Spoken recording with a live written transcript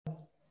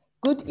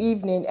Good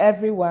evening,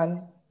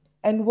 everyone,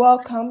 and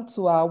welcome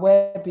to our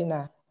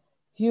webinar,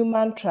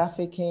 Human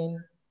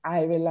Trafficking,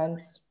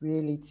 Ireland's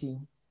Reality.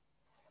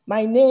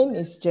 My name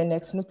is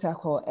Janet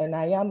Nutako, and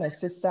I am a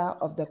sister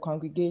of the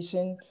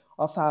Congregation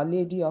of Our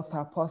Lady of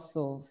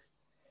Apostles.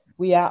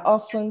 We are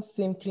often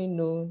simply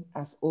known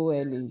as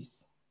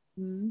OLAs.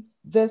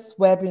 This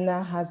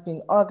webinar has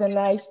been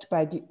organized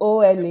by the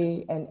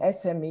OLA and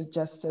SMA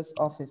Justice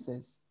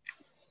Officers.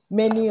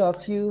 Many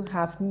of you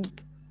have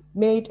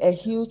made a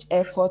huge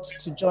effort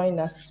to join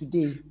us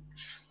today.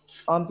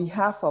 On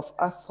behalf of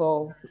us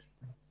all,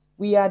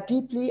 we are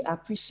deeply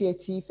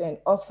appreciative and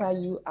offer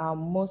you our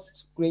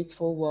most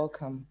grateful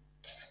welcome.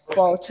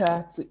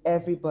 Vulture to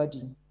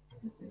everybody.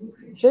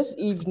 This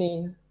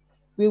evening,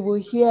 we will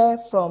hear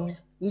from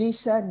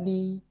Lisha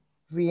Lee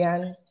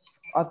Bhriain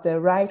of the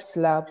Rights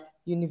Lab,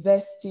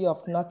 University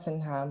of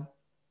Nottingham,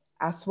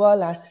 as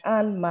well as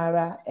Anne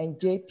Mara and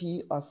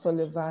JP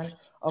O'Sullivan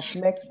of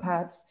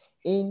MECPATHS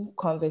in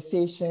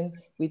conversation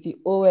with the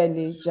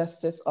OLA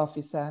Justice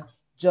Officer,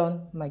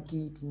 John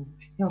McGeady.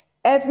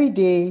 Every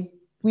day,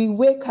 we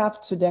wake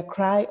up to the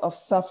cry of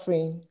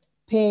suffering,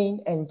 pain,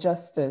 and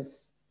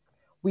justice.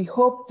 We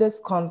hope this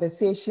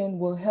conversation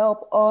will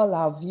help all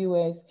our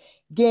viewers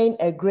gain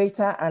a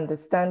greater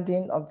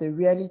understanding of the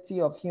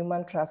reality of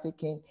human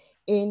trafficking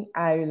in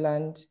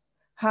Ireland,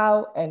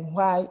 how and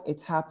why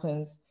it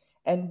happens,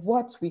 and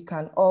what we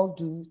can all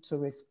do to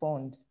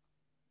respond.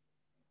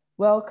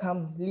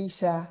 Welcome,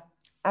 Lisha,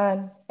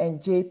 Anne, and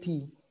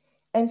JP,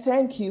 and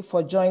thank you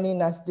for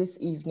joining us this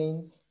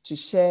evening to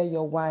share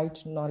your wide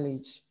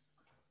knowledge.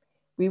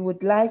 We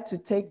would like to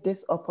take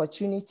this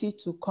opportunity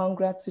to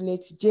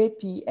congratulate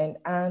JP and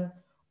Anne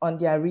on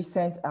their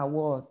recent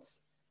awards.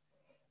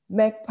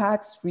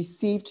 MECPATHS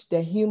received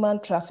the Human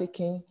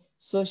Trafficking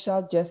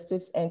Social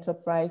Justice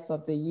Enterprise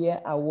of the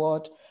Year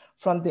Award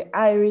from the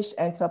Irish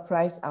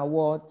Enterprise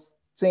Awards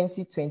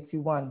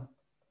 2021.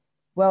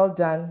 Well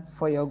done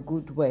for your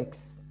good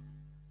works.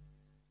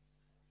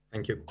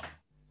 Thank you.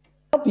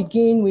 I'll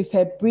begin with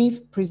a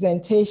brief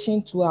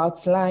presentation to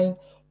outline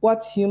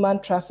what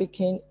human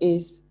trafficking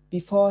is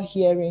before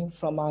hearing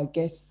from our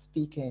guest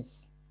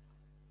speakers.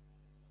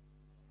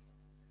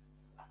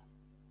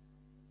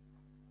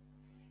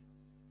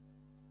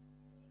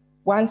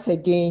 Once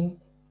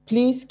again,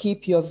 please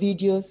keep your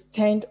videos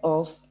turned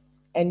off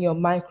and your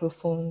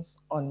microphones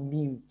on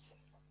mute.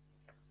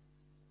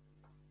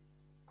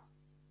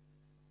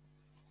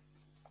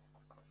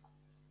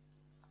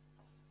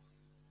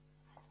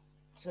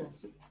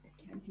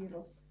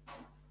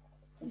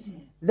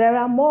 There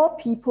are more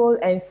people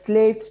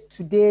enslaved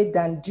today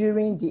than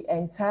during the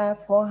entire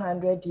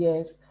 400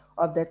 years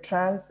of the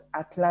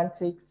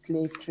transatlantic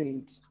slave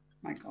trade.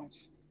 My God.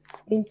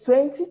 In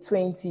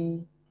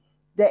 2020,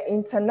 the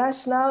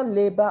International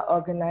Labour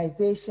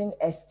Organization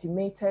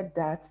estimated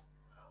that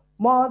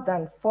more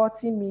than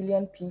 40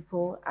 million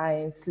people are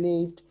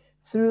enslaved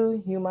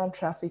through human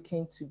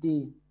trafficking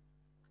today.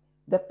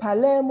 The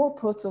Palermo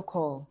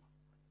Protocol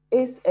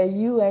is a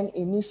UN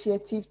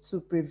initiative to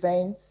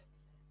prevent,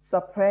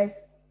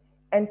 suppress,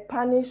 and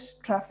punish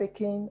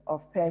trafficking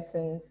of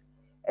persons,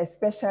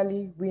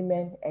 especially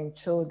women and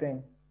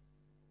children.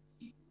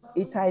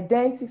 It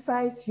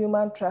identifies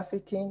human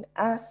trafficking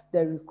as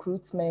the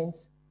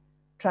recruitment,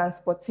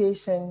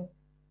 transportation,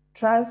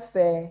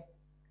 transfer,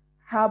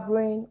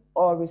 harboring,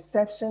 or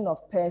reception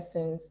of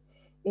persons,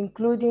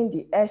 including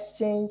the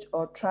exchange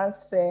or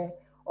transfer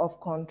of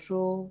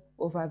control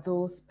over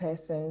those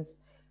persons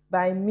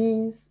by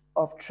means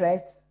of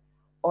threat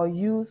or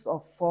use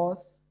of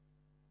force,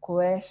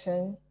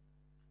 coercion,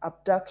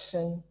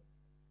 abduction,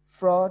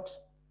 fraud,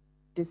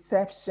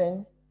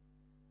 deception,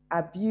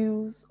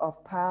 abuse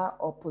of power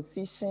or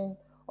position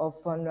of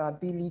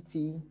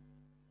vulnerability,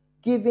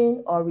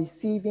 giving or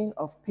receiving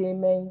of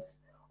payments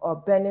or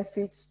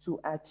benefits to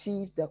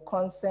achieve the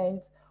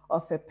consent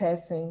of a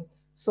person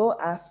so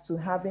as to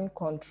having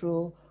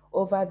control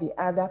over the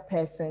other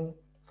person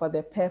for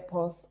the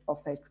purpose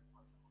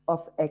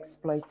of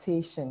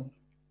exploitation.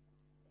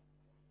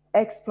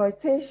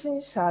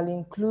 Exploitation shall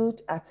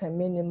include at a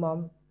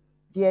minimum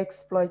the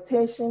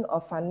exploitation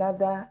of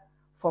another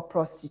for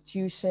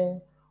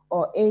prostitution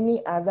or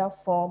any other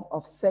form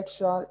of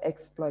sexual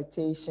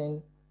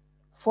exploitation,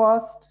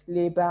 forced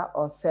labor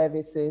or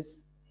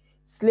services,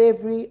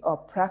 slavery or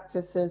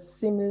practices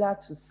similar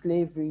to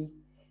slavery,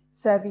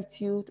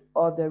 servitude,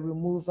 or the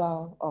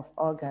removal of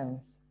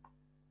organs.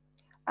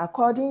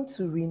 According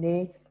to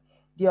RENATE,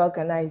 the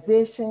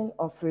Organization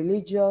of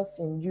Religious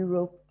in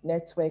Europe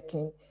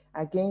Networking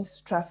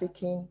Against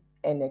Trafficking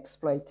and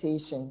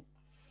Exploitation,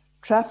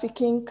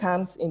 trafficking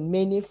comes in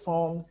many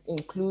forms,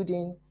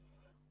 including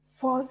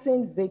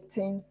forcing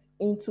victims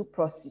into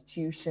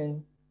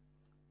prostitution,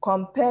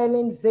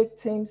 compelling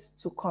victims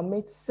to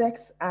commit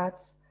sex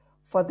acts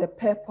for the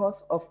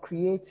purpose of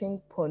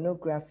creating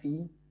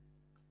pornography,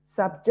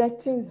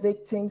 subjecting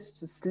victims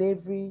to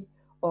slavery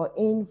or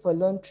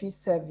involuntary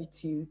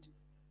servitude,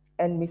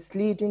 and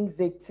misleading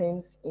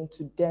victims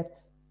into debt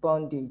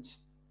bondage.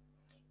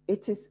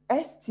 It is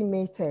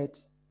estimated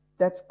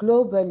that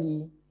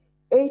globally,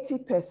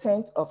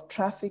 80% of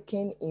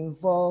trafficking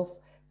involves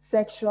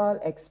sexual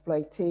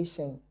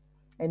exploitation,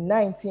 and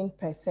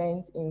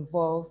 19%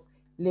 involves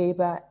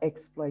labor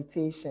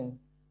exploitation.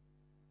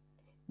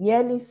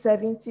 Nearly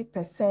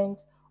 70%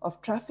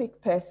 of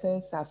trafficked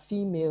persons are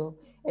female,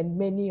 and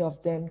many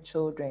of them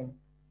children.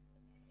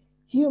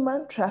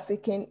 Human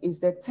trafficking is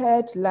the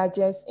third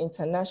largest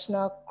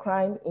international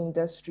crime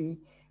industry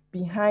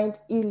behind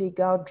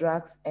illegal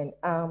drugs and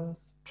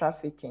arms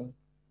trafficking.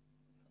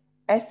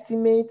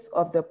 Estimates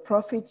of the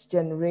profits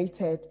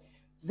generated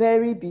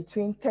vary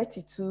between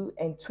 $32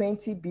 and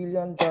 $20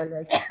 billion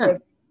every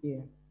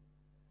year.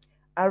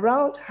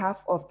 Around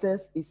half of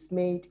this is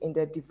made in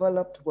the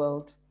developed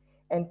world,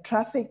 and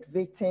trafficked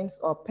victims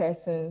or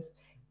persons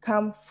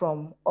come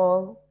from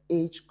all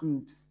age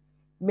groups,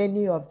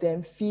 many of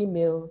them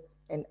female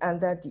and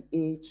under the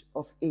age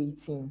of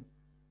 18.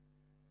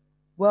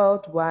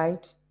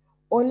 Worldwide,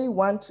 only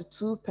 1 to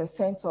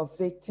 2% of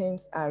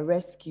victims are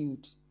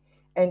rescued,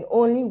 and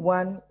only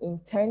 1 in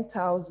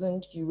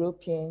 10,000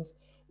 Europeans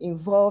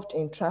involved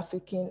in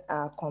trafficking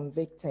are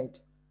convicted.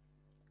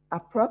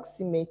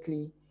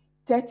 Approximately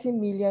 30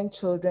 million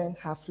children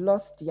have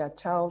lost their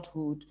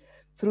childhood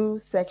through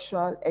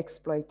sexual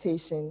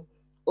exploitation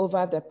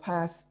over the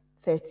past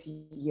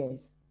 30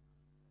 years.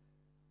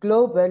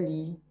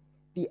 Globally,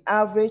 the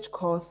average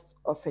cost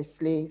of a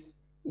slave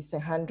is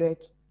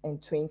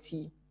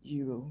 120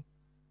 euro.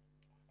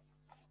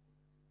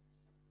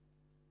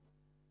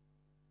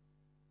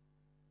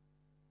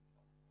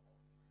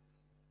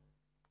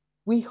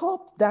 We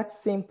hope that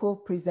simple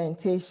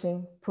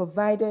presentation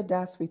provided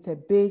us with a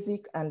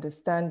basic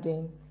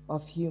understanding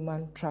of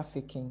human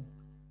trafficking.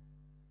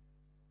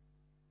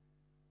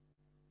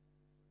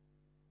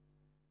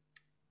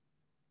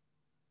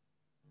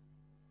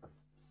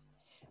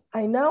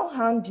 I now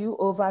hand you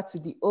over to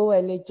the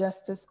OLA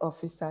Justice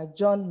Officer,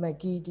 John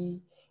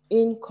McGeady,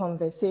 in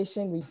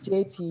conversation with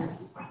JP,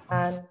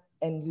 Anne,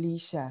 and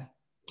Leisha.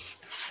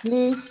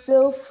 Please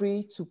feel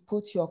free to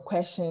put your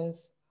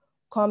questions,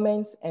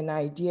 comments, and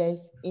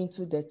ideas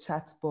into the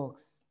chat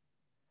box.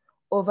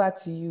 Over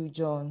to you,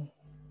 John.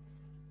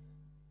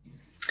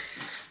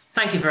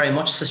 Thank you very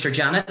much, Sister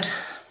Janet.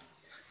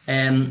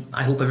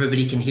 I hope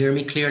everybody can hear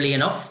me clearly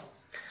enough.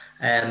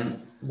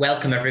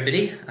 Welcome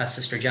everybody, as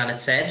Sister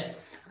Janet said,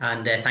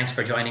 and thanks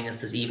for joining us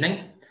this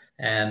evening.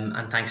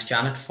 And thanks,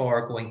 Janet,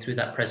 for going through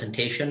that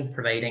presentation,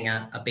 providing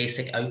a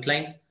basic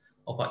outline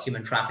of what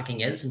human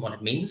trafficking is and what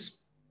it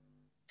means.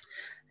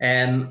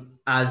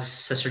 As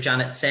Sister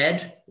Janet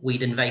said,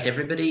 we'd invite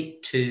everybody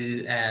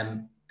to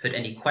put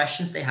any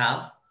questions they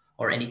have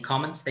or any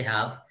comments they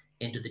have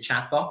into the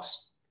chat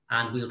box,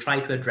 and we'll try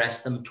to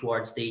address them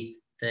towards the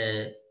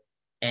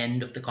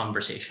end of the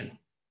conversation.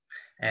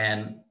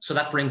 So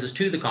that brings us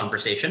to the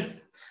conversation,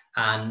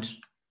 and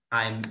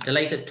I'm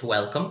delighted to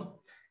welcome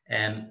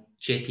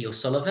JP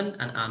O'Sullivan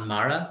and Anne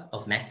Mara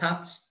of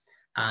MECPATHS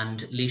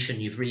and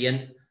Laoise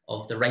Bhriain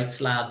of the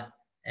Rights Lab,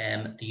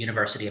 the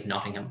University of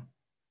Nottingham.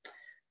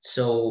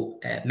 So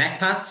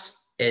MECPATHS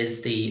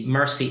is the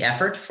mercy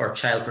effort for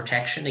child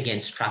protection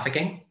against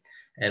trafficking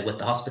with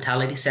the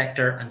hospitality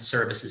sector and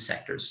services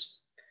sectors.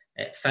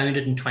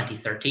 Founded in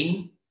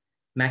 2013,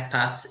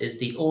 MECPATHS is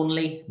the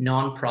only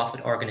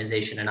non-profit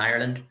organisation in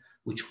Ireland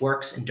which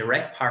works in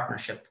direct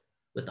partnership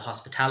with the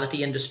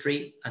hospitality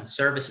industry and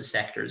services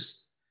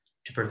sectors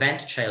to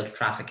prevent child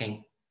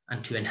trafficking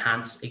and to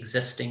enhance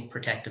existing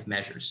protective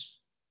measures.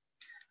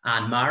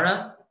 Anne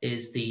Mara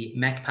is the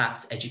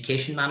MECPATHS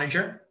Education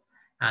Manager,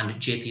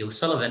 and JP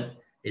O'Sullivan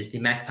is the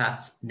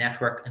MECPATHS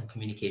Network and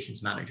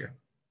Communications Manager.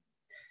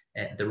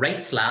 The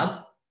Rights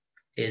Lab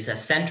is a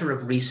centre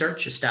of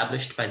research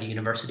established by the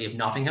University of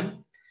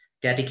Nottingham,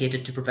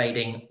 dedicated to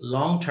providing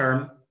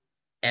long-term,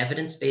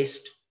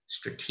 evidence-based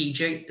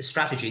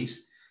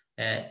strategies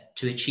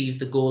to achieve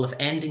the goal of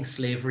ending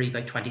slavery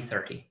by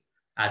 2030,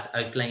 as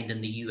outlined in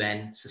the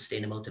UN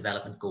Sustainable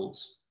Development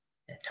Goals,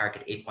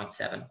 Target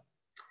 8.7.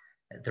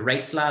 The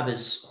Rights Lab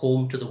is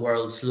home to the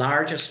world's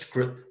largest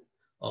group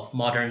of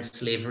modern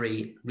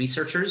slavery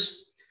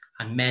researchers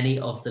and many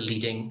of the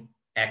leading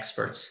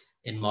experts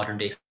in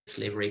modern-day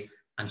slavery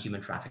and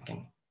human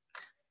trafficking.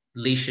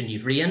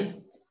 Laoise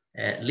Bhriain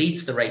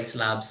leads the Rights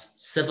Lab's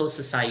civil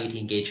society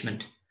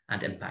engagement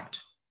and impact.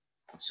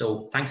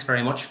 So thanks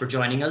very much for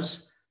joining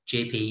us,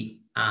 JP,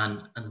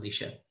 Anne, and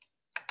Laoise.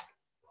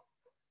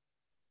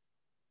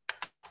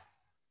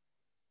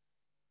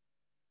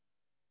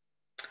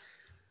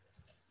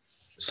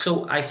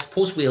 So I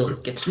suppose we'll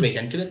get straight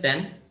into it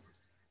then,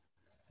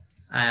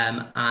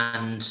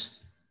 and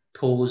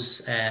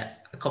pose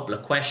a couple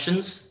of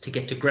questions to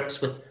get to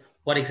grips with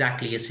what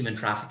exactly is human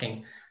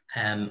trafficking,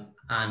 and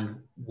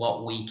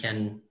what we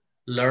can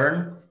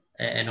learn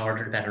in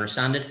order to better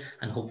understand it,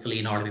 and hopefully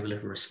in order to be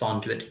able to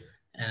respond to it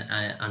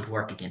and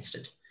work against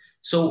it.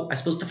 So I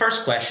suppose the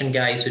first question,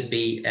 guys, would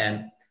be,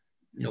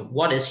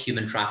 what is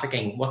human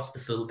trafficking? What's the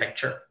full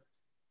picture?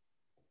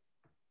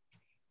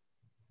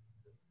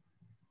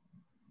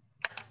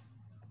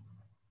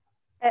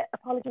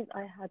 Apologies,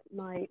 I had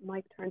my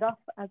mic turned off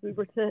as we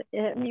were to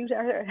mute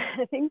our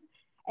things.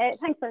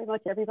 Thanks very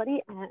much,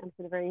 everybody, and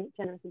for the very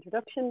generous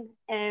introduction.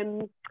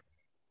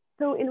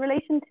 So in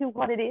relation to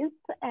what it is,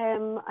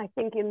 I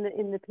think in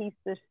the piece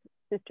that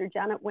Sister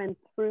Janet went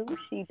through,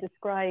 she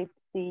described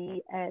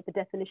the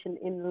definition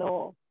in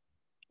law,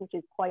 which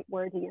is quite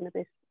wordy and a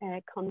bit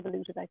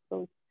convoluted, I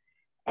suppose.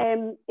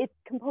 It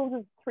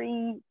composes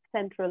three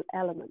central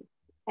elements.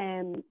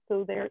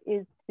 So there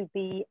is to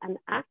be an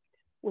act,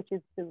 which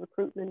is the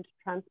recruitment,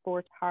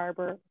 transport,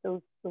 harbour,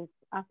 those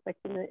aspects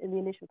in the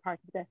initial part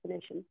of the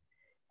definition.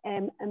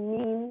 A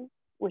means,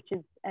 which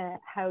is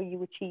how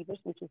you achieve it,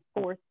 which is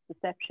force,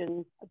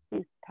 deception,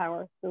 abuse,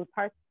 power, those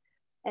parts,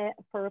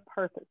 for a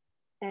purpose.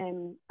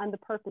 And the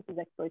purpose is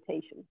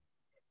exploitation.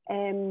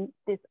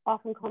 This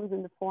often comes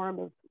in the form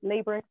of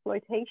labour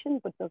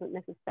exploitation, but doesn't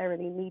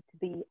necessarily need to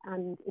be,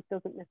 and it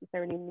doesn't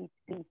necessarily need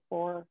to be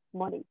for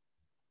money.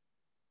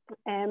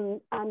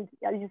 And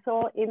as you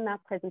saw in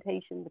that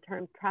presentation, the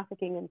terms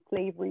trafficking and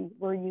slavery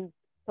were used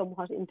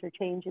somewhat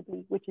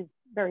interchangeably, which is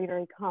very,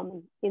 very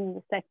common in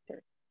the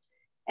sector.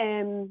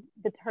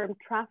 The term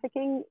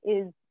trafficking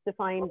is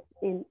defined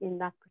in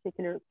that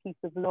particular piece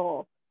of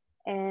law,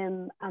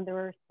 and there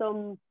are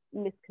some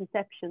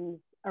misconceptions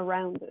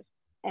around it.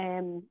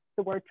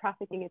 The word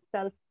trafficking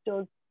itself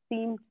does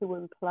seem to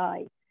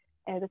imply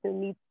that there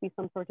needs to be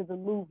some sort of a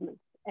movement,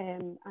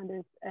 and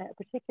there's a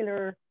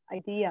particular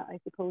idea, I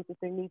suppose, that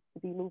there needs to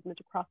be movement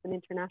across an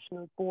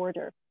international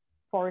border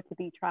for it to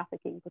be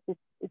trafficking, but this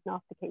is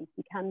not the case.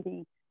 You can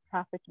be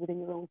trafficked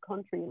within your own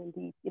country and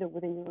indeed,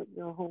 within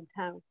your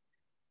hometown.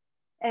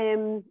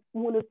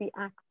 One of the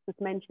acts that's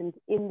mentioned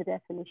in the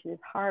definition is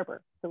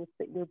harbour, so it's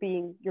that you're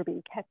being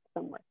kept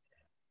somewhere.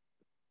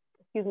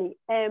 Excuse me.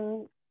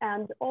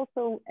 And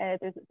also there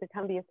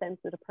can be a sense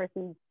that a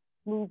person's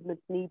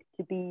movements need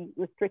to be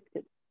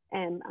restricted,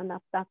 and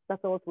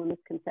that's also a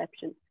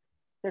misconception.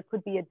 There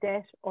could be a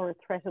debt or a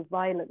threat of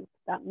violence,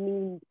 that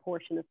means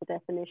portion of the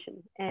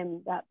definition,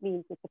 and that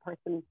means that the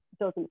person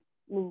doesn't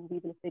move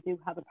even if they do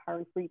have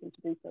apparent freedom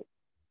to do so.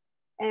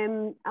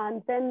 And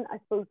then I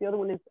suppose the other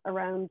one is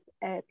around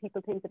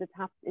people think that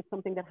it's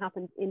something that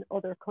happens in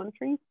other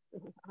countries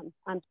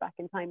and back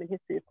in time in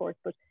history, of course,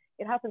 but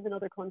it happens in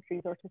other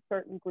countries or to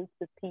certain groups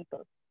of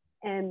people.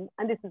 And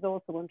this is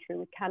also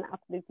untrue. It can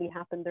absolutely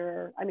happen.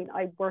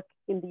 I work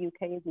in the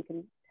UK, as you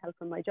can tell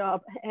from my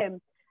job,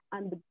 and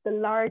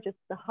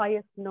the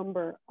highest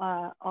number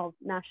of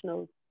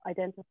nationals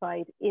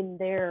identified in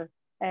their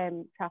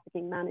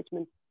trafficking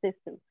management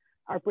system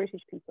are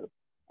British people,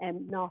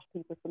 not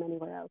people from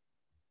anywhere else.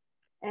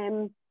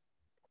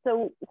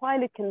 So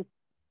while it can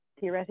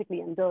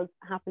theoretically and does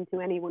happen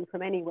to anyone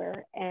from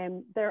anywhere,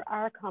 there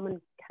are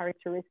common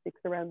characteristics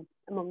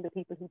among the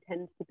people who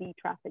tend to be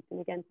trafficked.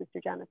 And again, Sister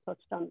Janet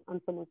touched on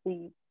some of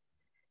these.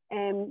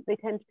 They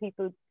tend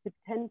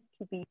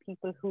to be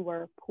people who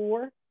are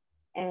poor,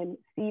 and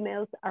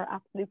females are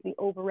absolutely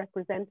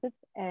overrepresented.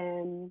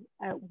 There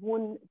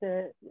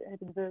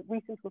was a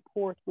recent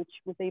report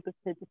which was able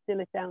to distill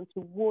it down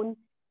to 1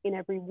 in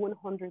every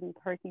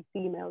 130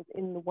 females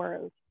in the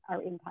world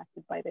are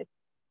impacted by this.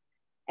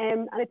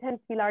 And it tends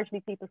to be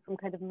largely people from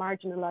kind of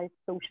marginalized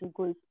social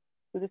groups.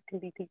 So this can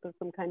be people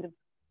from kind of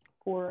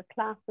poorer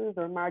classes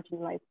or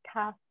marginalized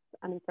castes,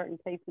 and in certain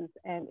places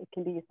it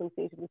can be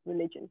associated with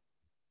religion.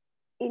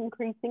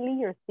 Increasingly,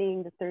 you're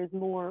seeing that there's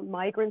more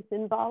migrants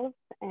involved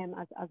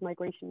as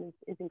migration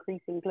is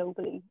increasing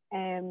globally.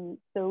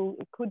 So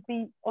it could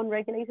be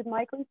unregulated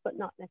migrants, but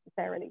not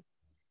necessarily.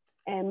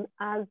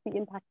 As the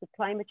impacts of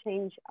climate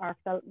change are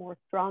felt more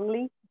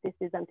strongly, this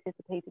is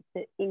anticipated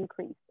to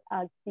increase,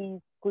 as these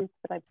groups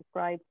that I've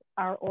described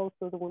are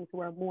also the ones who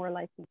are more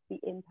likely to be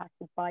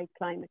impacted by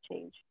climate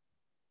change.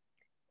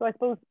 So I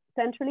suppose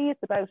centrally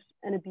it's about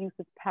an abuse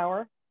of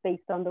power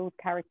based on those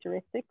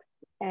characteristics,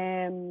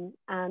 and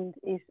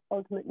it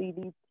ultimately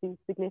leads to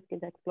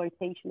significant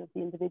exploitation of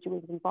the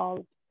individuals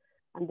involved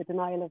and the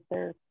denial of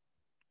their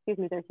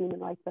human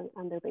rights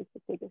and their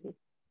basic dignity.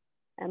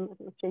 I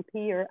don't know if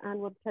JP or Anne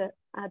want to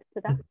add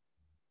to that.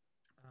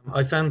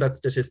 I found that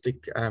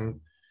statistic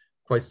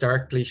quite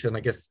stark, Leisha, and I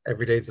guess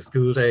every day is a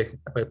school day,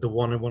 about the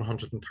 1 in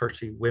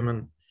 130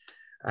 women.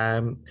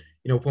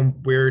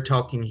 When we're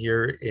talking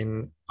here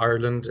in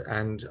Ireland,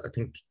 and I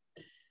think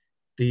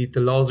the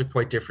laws are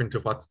quite different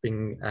to what's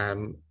being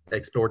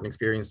explored and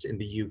experienced in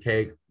the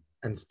UK,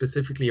 and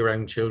specifically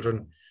around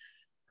children.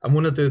 And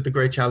one of the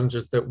great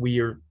challenges that we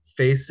are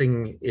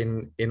facing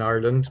in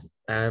Ireland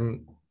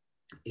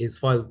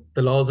is, while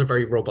the laws are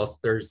very robust,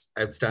 there's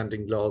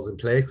outstanding laws in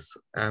place,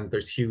 and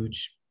there's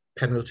huge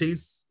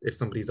penalties if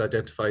somebody's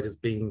identified as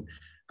being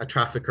a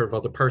trafficker of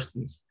other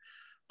persons.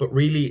 But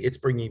really, it's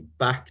bringing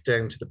back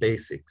down to the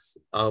basics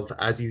of,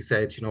 as you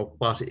said,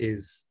 what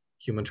is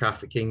human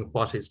trafficking,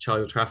 what is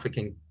child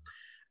trafficking,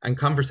 and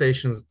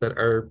conversations that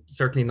are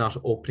certainly not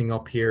opening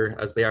up here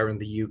as they are in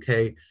the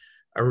UK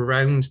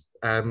around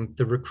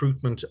the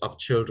recruitment of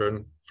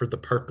children for the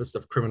purpose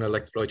of criminal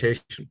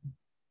exploitation.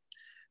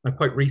 Now,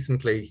 quite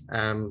recently,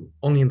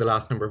 only in the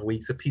last number of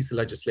weeks, a piece of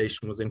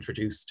legislation was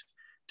introduced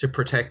to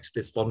protect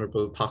this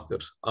vulnerable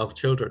pocket of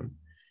children.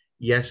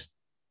 Yet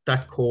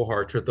that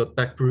cohort or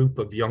that group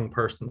of young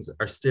persons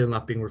are still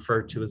not being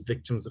referred to as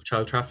victims of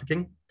child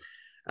trafficking.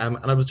 And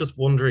I was just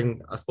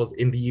wondering, I suppose,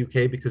 in the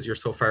UK, because you're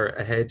so far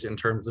ahead in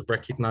terms of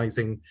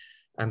recognising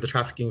the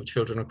trafficking of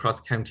children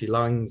across county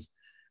lines,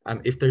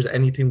 if there's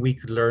anything we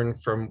could learn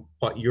from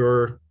what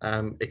you're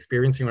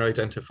experiencing or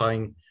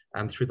identifying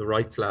through the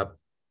Rights Lab.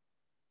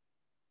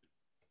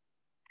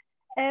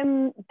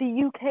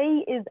 The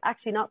UK is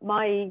actually not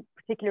my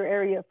particular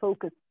area of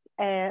focus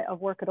of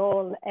work at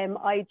all.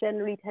 I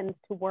generally tend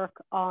to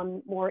work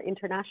on more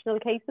international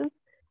cases.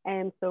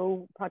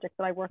 So projects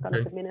that I work on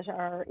at the minute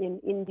are in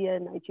India,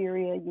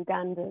 Nigeria,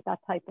 Uganda, that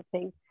type of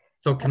thing.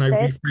 So can I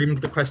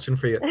reframe the question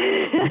for you?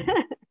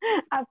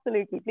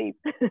 Absolutely, please.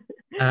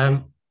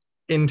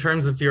 In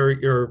terms of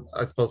your,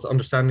 I suppose,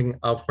 understanding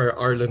of where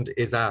Ireland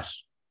is at,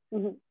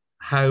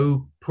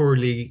 how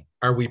poorly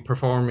are we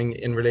performing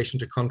in relation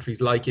to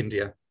countries like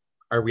India?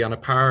 Are we on a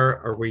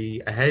par? Are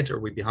we ahead? Are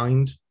we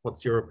behind?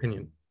 What's your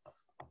opinion?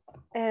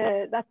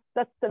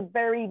 That's a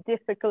very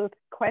difficult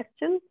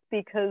question,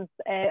 because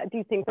I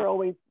do think they're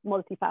always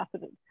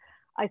multifaceted.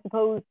 I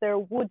suppose there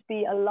would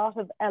be a lot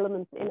of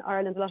elements in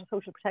Ireland, a lot of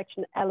social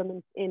protection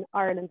elements in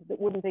Ireland that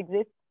wouldn't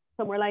exist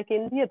somewhere like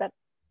India, that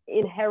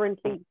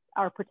inherently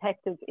are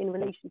protective in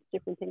relation to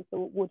different things,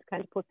 so it would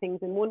kind of put things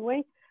in one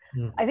way.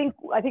 I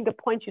think a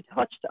point you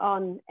touched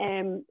on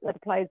that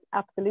applies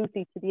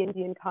absolutely to the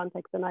Indian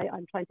context, and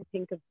I'm trying to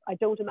think of, I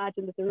don't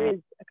imagine that there is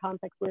a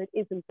context where it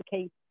isn't the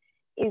case,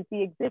 is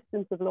the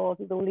existence of laws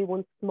is only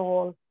one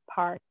small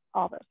part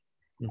of it.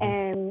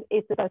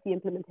 It's about the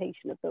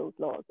implementation of those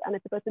laws, and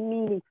it's about the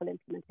meaningful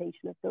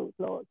implementation of those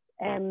laws.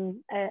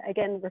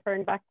 Again,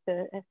 referring back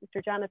to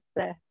Sister Janet's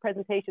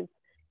presentation,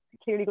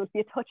 it's clearly going to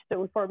be a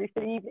touchstone for me for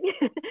the evening.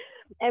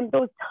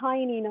 Those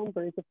tiny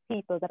numbers of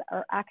people that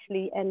are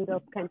actually end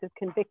up kind of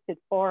convicted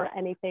for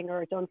anything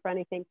or done for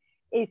anything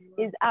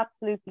is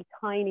absolutely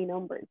tiny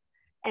numbers.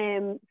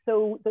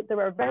 So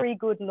there are very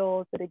good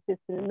laws that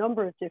exist in a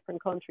number of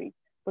different countries,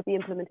 but the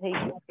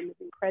implementation of them is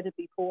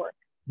incredibly poor.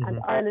 And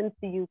Ireland,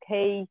 the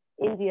UK,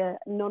 India,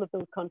 none of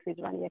those countries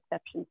are any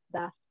exceptions to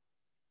that.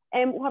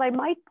 What I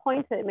might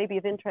point at, maybe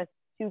of interest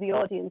to the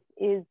audience,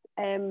 is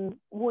in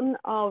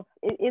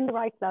the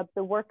Rights Lab,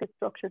 the work is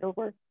structured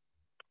over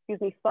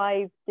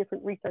 5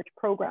 different research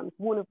programs,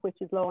 one of which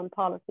is law and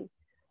policy.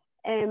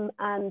 And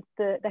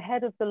the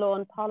head of the law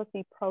and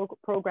policy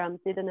program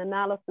did an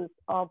analysis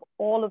of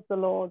all of the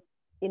laws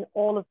in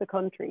all of the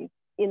countries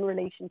in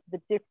relation to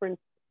the different,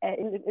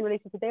 in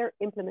relation to their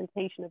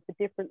implementation of the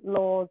different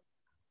laws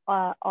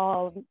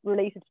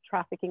related to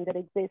trafficking that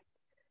exist.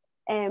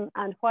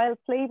 And while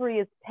slavery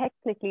is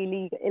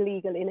technically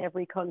illegal in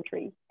every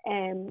country,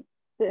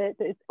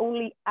 it's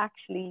only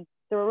actually,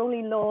 there are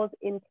only laws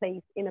in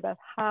place in about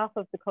half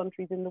of the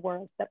countries in the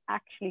world that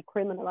actually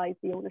criminalize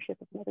the ownership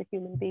of another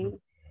human being.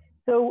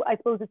 So I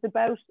suppose it's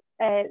about,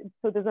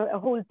 so there's a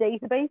whole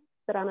database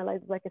that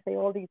analyzes, like I say,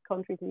 all these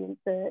countries and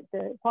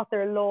what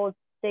their laws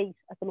state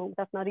at the moment.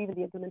 That's not even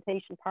the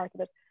implementation part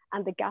of it.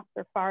 And the gaps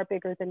are far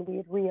bigger than we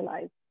had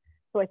realized.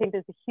 So I think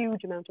there's a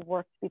huge amount of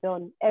work to be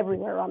done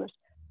everywhere on it.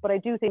 But I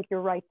do think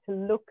you're right to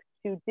look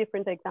to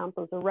different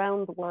examples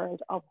around the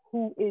world of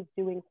who is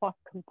doing what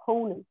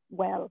components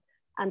well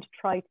and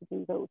try to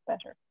do those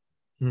better.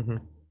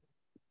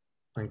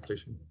 Thanks,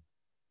 Leisha.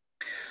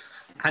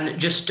 And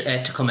just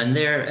to come in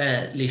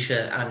there,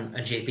 Leisha and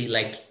JP,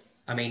 like,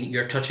 I mean,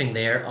 you're touching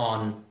there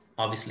on,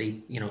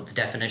 obviously, you know, the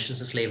definitions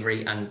of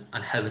slavery and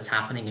how it's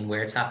happening and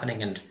where it's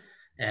happening. And,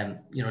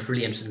 you know, it's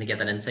really interesting to get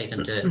that insight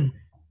into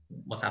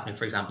what's happening,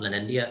 for example, in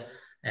India.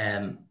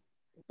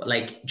 But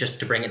like, just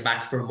to bring it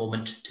back for a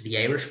moment to the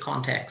Irish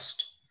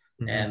context,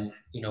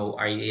 you know,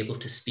 are you able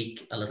to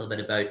speak a little bit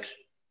about,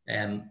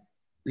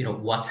 you know,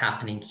 what's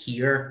happening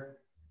here?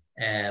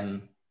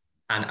 And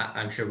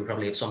I'm sure we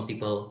probably have some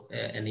people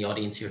in the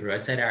audience here who are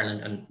outside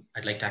Ireland, and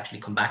I'd like to actually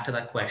come back to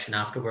that question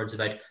afterwards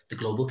about the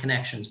global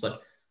connections.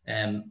 But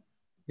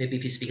maybe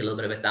if you speak a little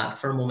bit about that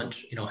for a moment,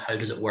 you know, how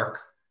does it work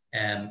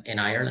in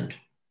Ireland?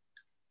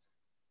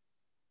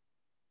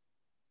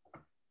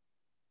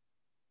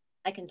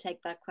 I can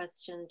take that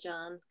question,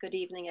 John. Good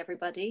evening,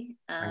 everybody.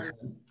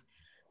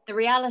 The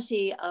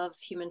reality of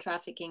human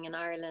trafficking in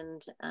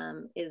Ireland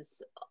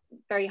is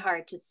very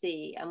hard to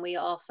see, and we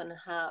often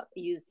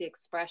use the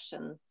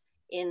expression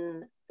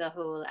in the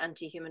whole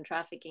anti-human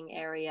trafficking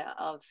area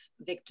of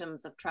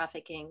victims of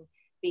trafficking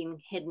being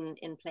hidden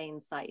in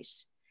plain sight.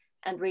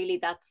 And really,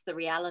 that's the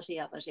reality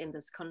of it in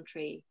this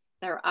country.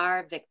 There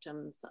are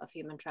victims of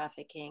human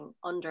trafficking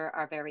under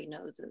our very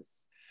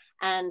noses.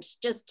 And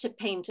just to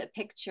paint a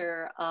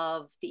picture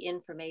of the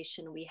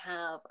information we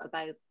have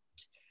about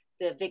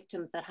the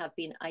victims that have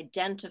been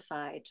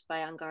identified by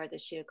An Garda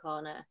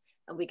Síochána,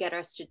 and we get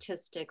our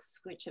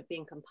statistics which have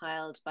been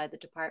compiled by the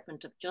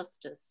Department of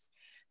Justice.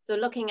 So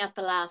looking at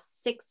the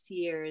last 6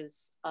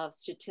 years of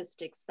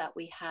statistics that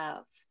we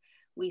have,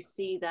 we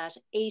see that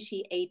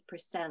 88%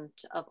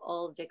 of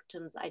all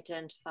victims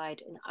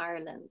identified in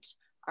Ireland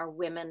are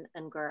women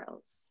and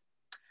girls.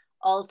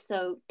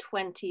 Also,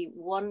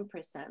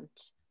 21%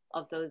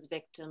 of those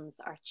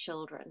victims are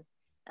children.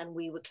 and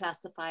we would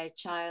classify a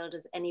child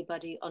as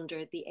anybody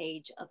under the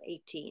age of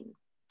 18.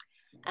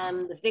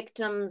 The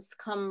victims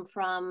come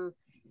from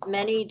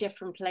many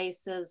different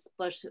places,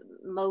 but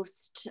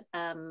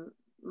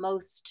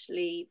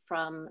mostly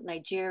from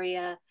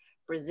Nigeria,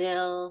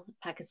 Brazil,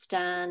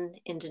 Pakistan,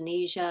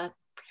 Indonesia.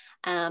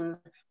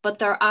 But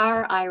there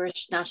are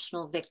Irish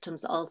national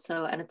victims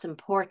also, and it's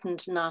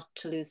important not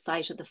to lose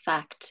sight of the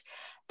fact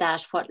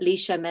that what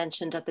Laoise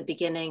mentioned at the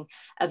beginning,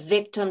 a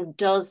victim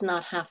does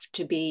not have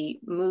to be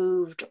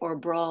moved or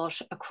brought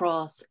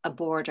across a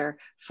border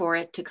for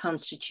it to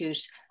constitute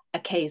a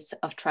case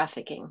of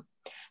trafficking.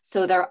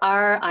 So there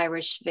are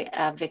Irish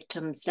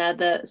victims. Now,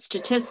 the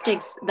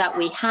statistics that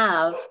we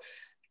have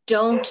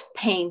don't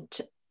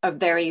paint a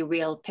very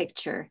real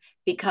picture,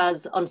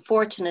 because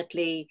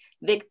unfortunately,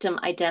 victim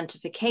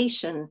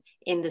identification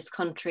in this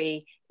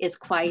country is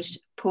quite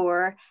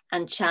poor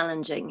and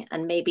challenging.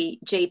 And maybe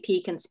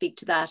JP can speak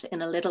to that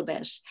in a little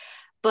bit.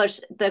 But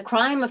the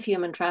crime of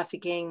human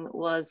trafficking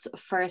was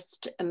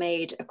first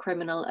made a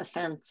criminal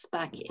offence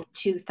back in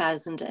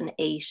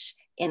 2008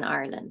 in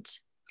Ireland.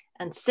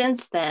 And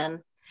since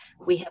then,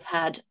 we have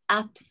had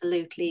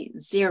absolutely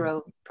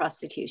zero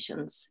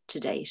prosecutions to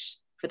date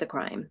for the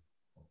crime.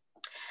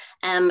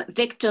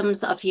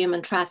 Victims of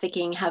human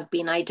trafficking have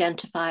been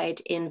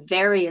identified in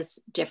various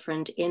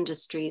different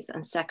industries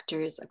and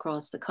sectors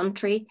across the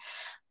country,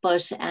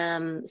 but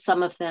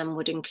some of them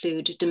would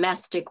include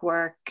domestic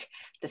work,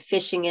 the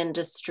fishing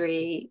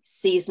industry,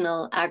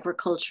 seasonal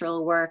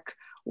agricultural work,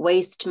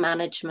 waste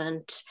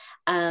management,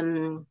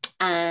 nail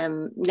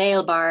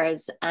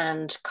bars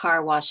and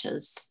car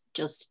washes,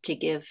 just to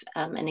give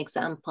an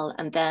example.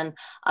 And then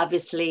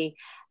obviously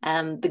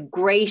the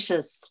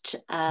greatest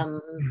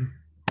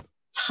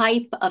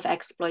type of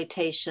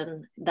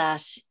exploitation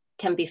that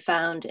can be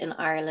found in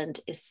Ireland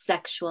is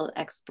sexual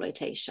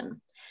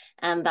exploitation.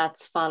 And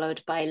that's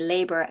followed by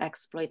labor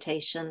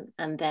exploitation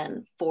and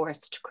then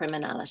forced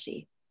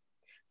criminality.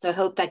 So I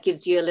hope that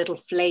gives you a little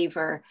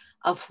flavor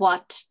of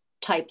what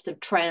types of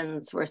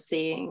trends we're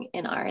seeing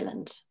in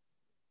Ireland.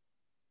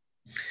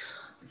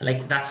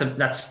 Like that's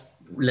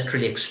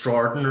literally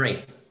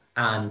extraordinary,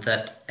 and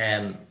that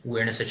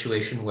we're in a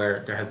situation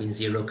where there have been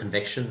zero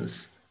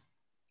convictions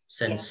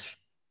since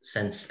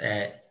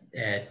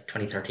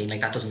 2013.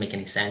 Like, that doesn't make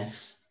any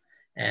sense.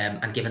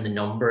 And given the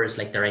numbers,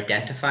 like, they're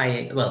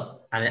identifying,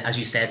 well, and as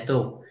you said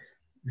though,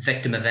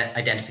 victim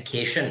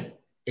identification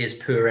is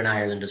poor in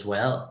Ireland as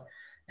well.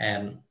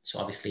 So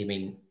obviously, I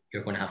mean,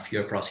 you're going to have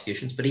fewer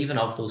prosecutions, but even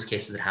of those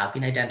cases that have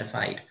been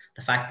identified,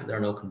 the fact that there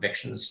are no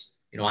convictions,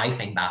 you know, I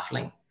find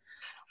baffling.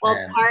 Well,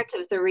 part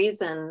of the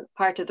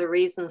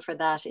reason for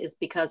that is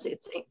because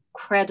it's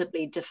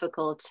incredibly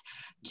difficult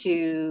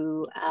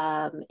to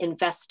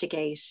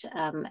investigate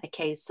a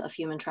case of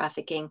human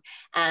trafficking,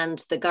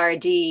 and the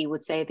Gardaí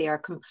would say they are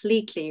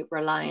completely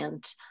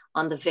reliant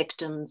on the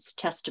victim's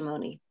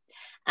testimony.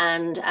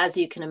 And as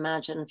you can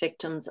imagine,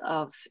 victims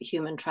of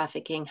human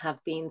trafficking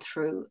have been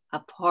through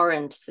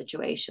abhorrent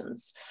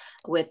situations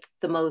with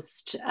the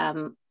most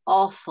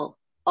awful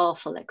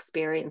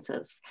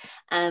experiences.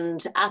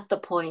 And at the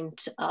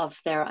point of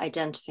their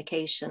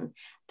identification,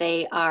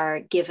 they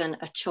are given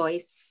a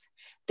choice.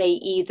 They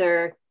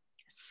either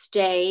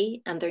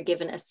stay and they're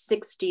given a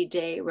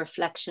 60-day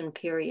reflection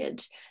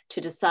period to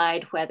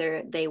decide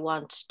whether they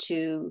want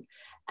to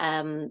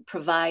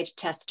provide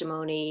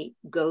testimony,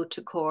 go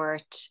to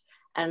court,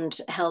 and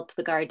help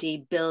the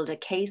Gardaí build a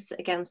case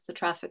against the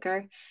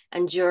trafficker.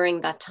 And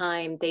during that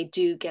time, they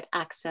do get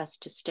access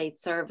to state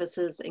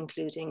services,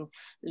 including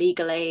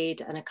legal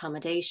aid and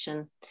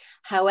accommodation.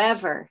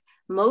 However,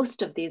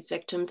 most of these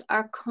victims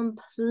are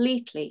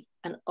completely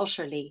and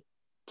utterly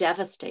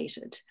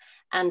devastated.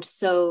 And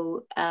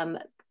so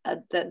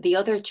the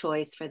other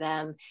choice for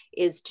them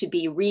is to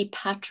be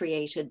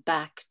repatriated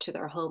back to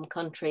their home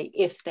country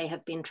if they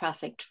have been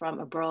trafficked from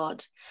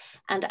abroad.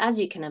 And as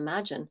you can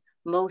imagine,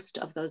 most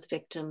of those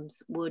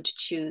victims would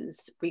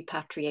choose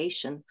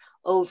repatriation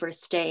over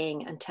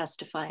staying and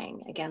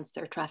testifying against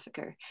their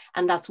trafficker.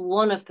 And that's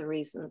one of the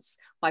reasons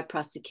why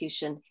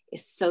prosecution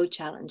is so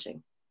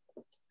challenging.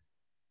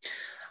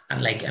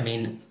 And like, I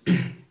mean,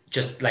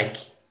 just like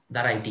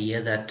that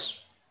idea that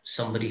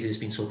somebody who's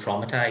been so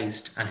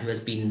traumatized and who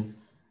has been,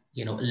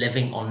 you know,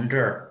 living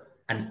under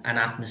an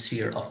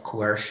atmosphere of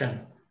coercion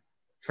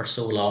for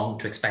so long,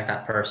 to expect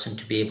that person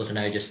to be able to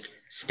now just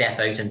step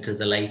out into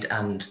the light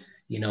and,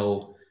 you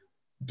know,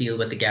 deal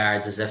with the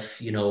guards as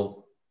if, you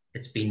know,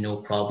 it's been no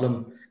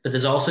problem. But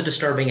there's also a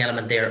disturbing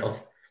element there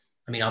of,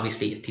 I mean,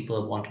 obviously, if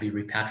people want to be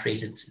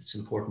repatriated, it's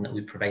important that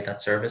we provide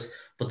that service.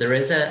 But there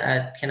is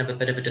a kind of a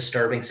bit of a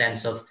disturbing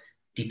sense of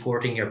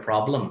deporting your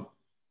problem.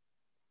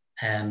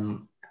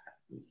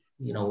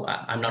 You know,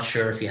 I'm not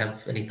sure if you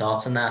have any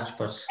thoughts on that,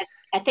 but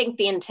I think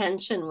the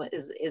intention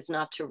is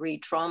not to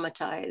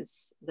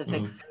re-traumatize the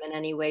victim in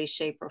any way,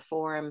 shape, or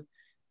form,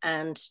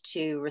 and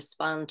to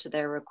respond to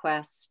their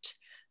request.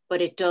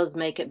 But it does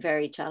make it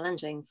very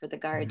challenging for the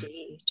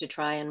Gardaí to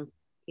try and,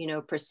 you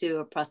know, pursue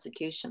a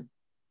prosecution.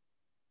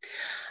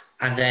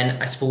 And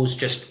then I suppose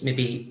just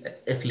maybe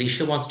if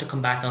Laoise wants to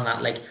come back on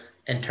that, like,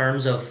 in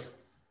terms of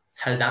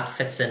how that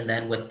fits in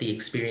then with the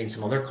experience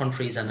in other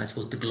countries and I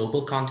suppose the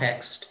global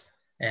context,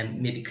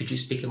 maybe could you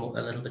speak a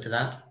little bit to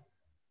that?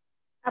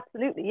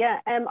 Absolutely, yeah.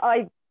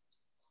 I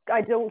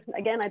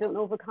don't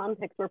know of a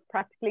context where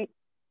practically,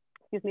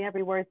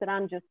 every word that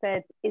Anne just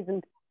said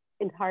isn't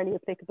entirely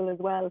applicable as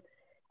well.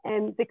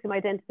 Victim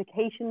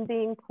identification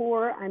being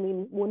poor. I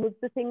mean, one of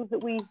the things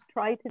that we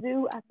try to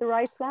do at the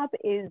Rights Lab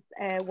is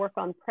work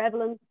on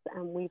prevalence,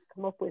 and we've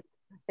come up with,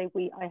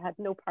 I had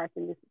no part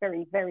in this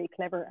very, very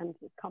clever and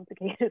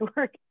complicated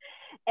work,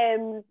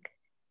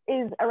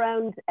 is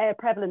around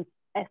prevalence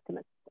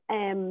estimates.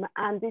 And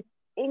it's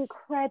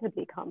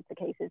incredibly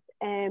complicated.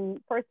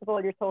 First of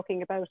all, you're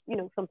talking about,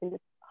 something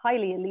that's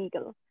highly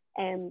illegal.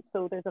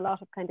 So there's a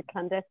lot of kind of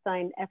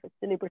clandestine efforts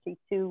deliberately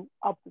to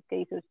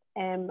obfuscate it.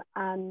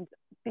 And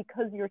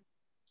because you're,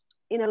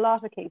 in a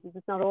lot of cases,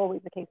 it's not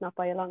always the case, not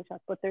by a long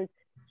shot, but there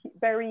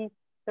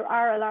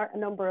are a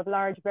number of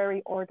large,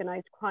 very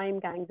organized crime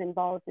gangs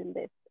involved in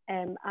this.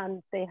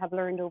 And they have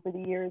learned over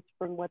the years,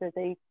 from whether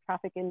they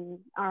traffic in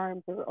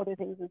arms or other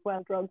things as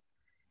well, drugs,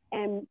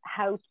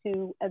 how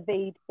to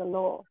evade the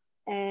law.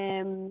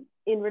 In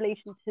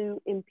relation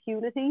to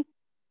impunity,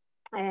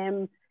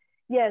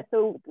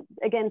 so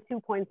again, 2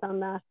 points on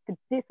that. The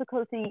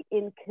difficulty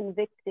in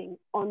convicting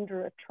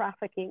under a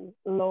trafficking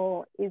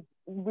law is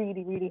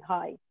really, really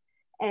high.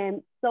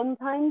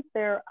 Sometimes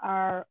there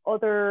are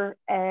other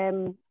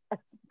kind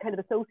of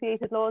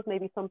associated laws,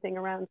 maybe something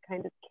around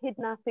kind of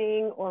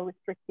kidnapping or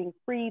restricting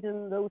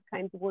freedom, those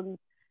kinds of ones.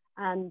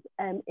 And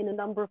in a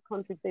number of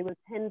countries, they will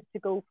tend to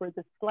go for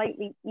the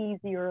slightly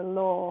easier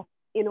law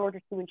in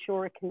order to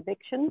ensure a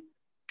conviction.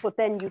 But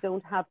then you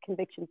don't have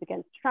convictions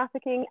against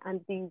trafficking,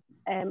 and these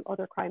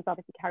other crimes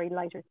obviously carry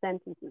lighter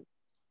sentences.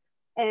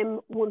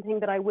 One thing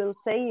that I will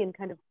say, in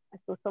kind of, I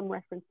suppose, some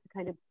reference to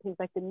kind of things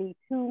like the Me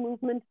Too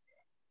movement,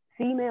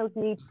 females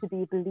need to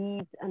be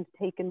believed and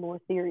taken more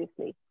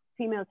seriously.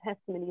 Female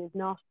testimony is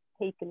not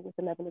taken with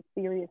the level of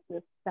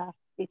seriousness that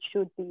it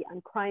should be,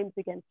 and crimes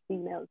against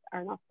females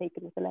are not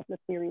taken with the level of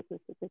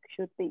seriousness that they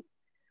should be.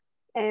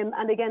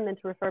 And again, then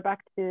to refer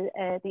back to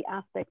the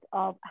aspect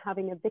of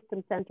having a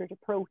victim-centered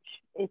approach,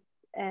 it's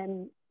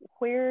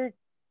where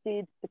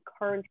did the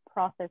current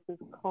processes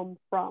come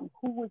from?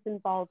 Who was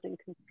involved in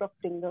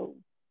constructing those?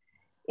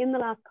 In the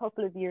last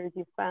couple of years,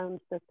 you've found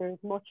that there's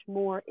much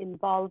more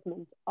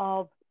involvement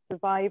of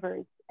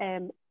survivors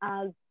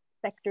as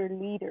sector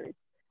leaders.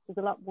 There's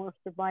a lot more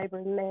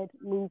survivor-led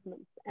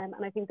movements, and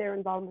I think their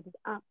involvement is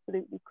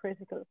absolutely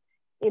critical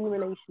in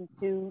relation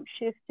to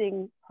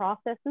shifting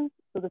processes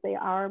so that they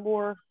are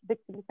more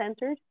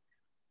victim-centered,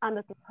 and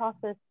that the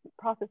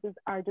processes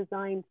are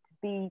designed to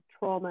be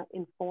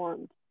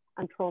trauma-informed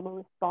and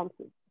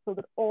trauma-responsive, so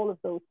that all of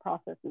those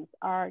processes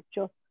are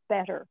just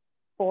better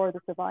for the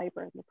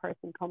survivor and the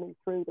person coming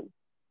through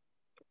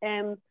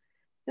them.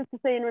 Just to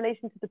say, in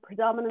relation to the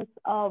predominance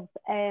of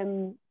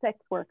sex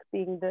work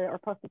being or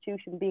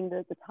prostitution being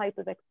the type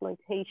of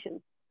exploitation,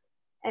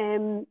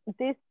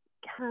 this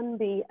can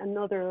be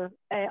another,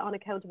 on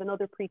account of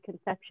another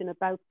preconception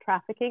about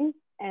trafficking.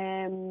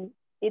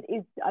 It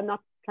is, I'm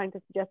not trying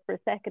to suggest for a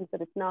second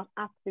that it's not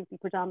absolutely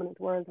predominant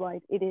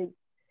worldwide, it is.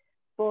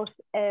 But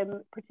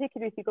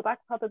particularly if you go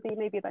back probably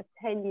maybe about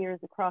 10 years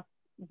across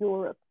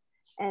Europe,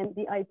 and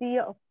the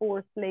idea of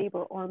forced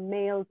labor or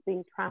males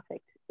being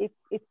trafficked, it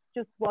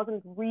just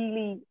wasn't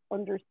really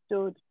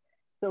understood.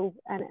 So,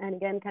 and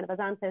again, kind of as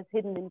Anne says,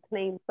 hidden in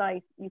plain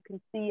sight, you can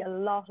see a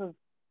lot of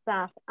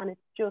that, and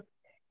it's just,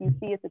 you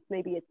see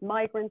it's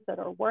migrants that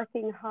are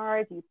working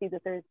hard, you see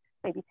that there's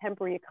maybe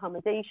temporary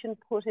accommodation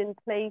put in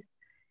place,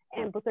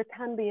 but there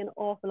can be an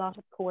awful lot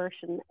of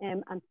coercion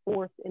and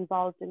force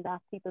involved in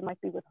that. People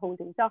might be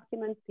withholding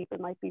documents, people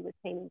might be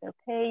retaining their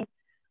pay,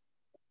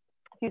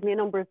 a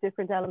number of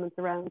different elements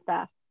around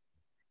that.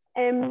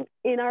 In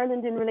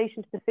Ireland, in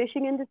relation to the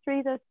fishing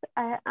industry that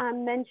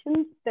Anne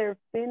mentioned, there have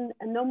been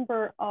a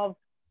number of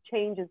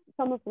changes,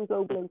 some of them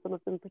global and some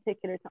of them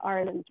particular to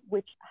Ireland,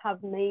 which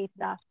have made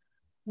that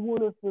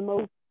one of the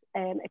most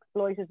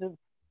exploitative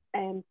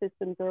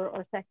systems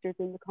or sectors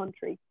in the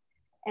country.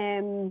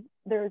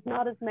 There's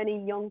not as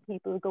many young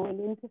people going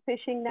into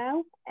fishing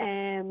now.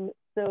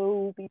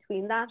 So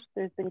between that,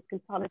 there's been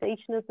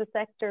consolidation of the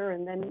sector,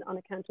 and then on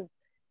account of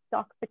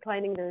stocks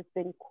declining, there's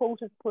been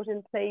quotas put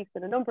in place,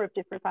 and a number of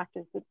different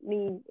factors that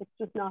mean it's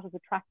just not as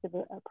attractive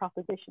a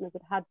proposition as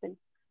it had been.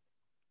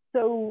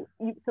 So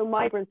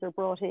migrants are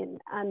brought in,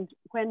 and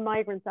when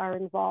migrants are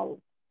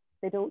involved,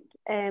 they don't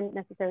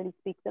necessarily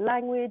speak the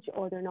language,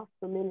 or they're not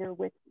familiar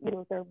with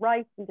their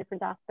rights and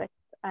different aspects,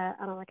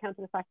 and on account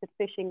of the fact that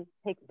fishing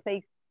takes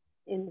place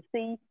in the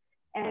sea,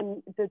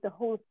 the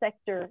whole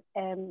sector,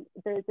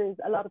 there's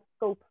a lot of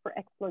scope for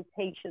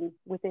exploitation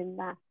within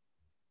that.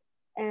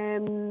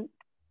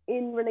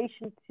 In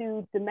relation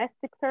to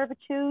domestic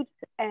servitude,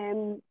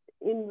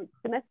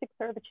 domestic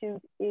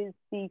servitude is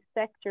the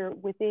sector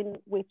within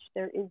which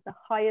there is the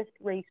highest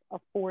rate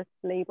of forced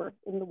labour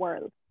in the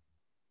world.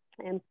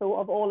 And so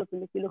of all of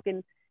them, if you look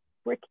in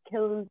brick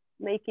kilns,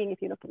 making,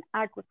 if you look in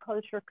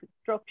agriculture,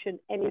 construction,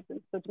 any of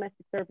them. So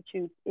domestic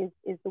servitude is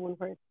the one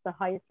where it's the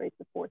highest rates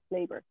of forced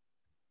labour.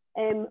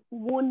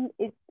 One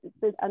is,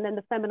 and then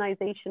the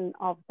feminization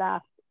of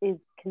that is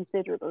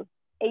considerable.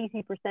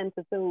 80%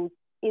 of those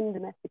in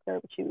domestic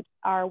servitude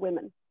are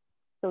women.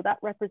 So that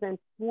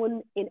represents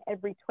 1 in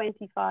every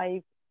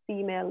 25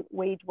 female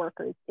wage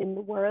workers in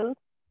the world.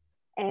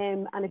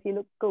 And if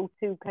you go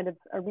to kind of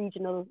a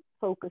regional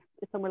focus,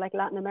 somewhere like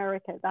Latin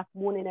America, that's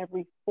 1 in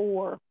every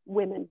 4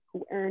 women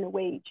who earn a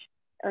wage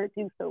or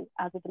do so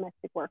as a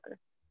domestic worker.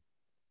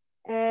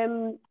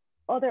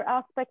 Other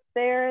aspects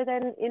there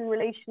then in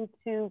relation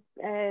to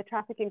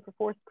trafficking for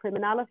forced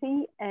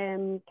criminality,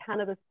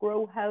 cannabis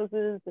grow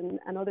houses and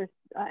other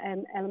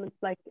elements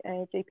like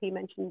JP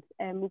mentioned,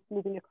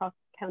 moving across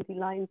county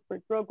lines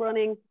for drug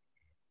running.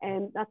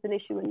 That's an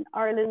issue in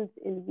Ireland,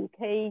 in the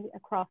UK,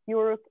 across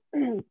Europe.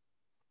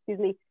 Excuse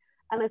me.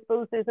 And I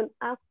suppose there's an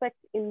aspect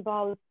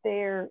involved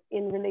there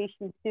in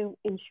relation to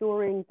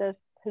ensuring that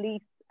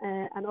police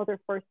and other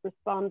first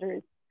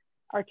responders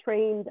are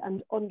trained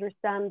and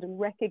understand and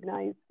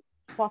recognize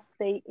what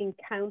they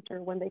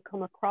encounter when they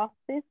come across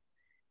this,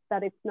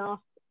 that it's not,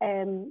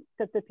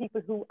 that the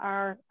people who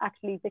are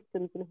actually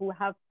victims and who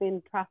have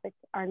been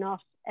trafficked are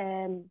not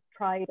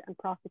tried and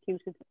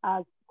prosecuted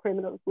as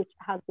criminals, which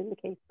has been the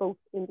case both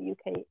in the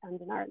UK and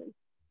in Ireland.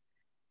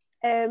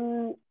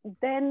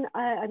 Then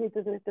I mean,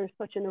 there's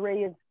such an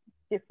array of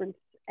different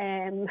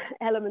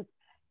elements.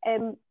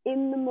 In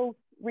the most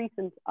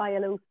recent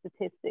ILO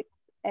statistics,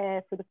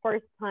 for the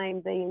first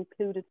time, they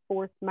included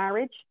forced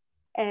marriage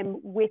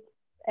with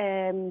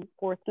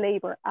forced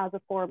labour as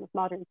a form of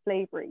modern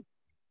slavery.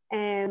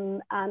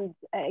 And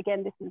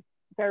again, this is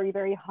very,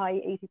 very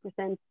high,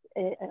 80%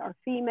 are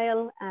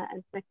female,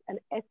 and an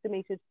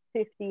estimated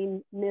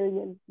 15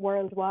 million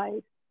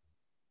worldwide.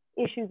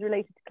 Issues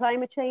related to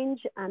climate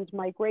change and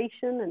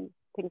migration and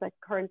things like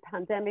the current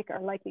pandemic are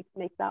likely to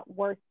make that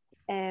worse,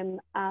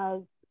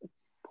 as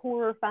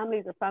poorer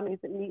families or families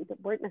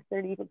that weren't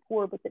necessarily even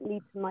poor but that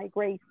need to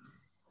migrate,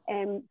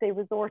 they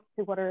resort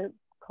to what are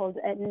called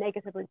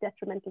negative or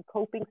detrimental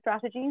coping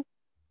strategies.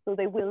 So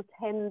they will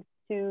tend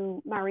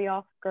to marry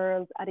off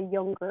girls at a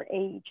younger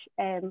age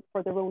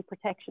for their own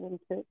protection and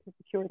to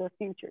secure their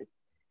futures,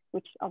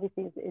 which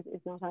obviously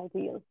is not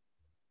ideal.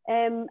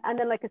 And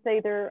then, like I say,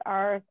 there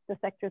are the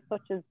sectors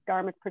such as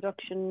garment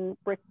production,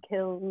 brick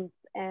kilns,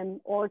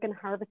 organ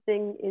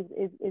harvesting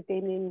is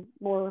gaining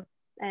more,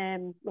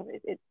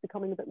 it's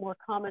becoming a bit more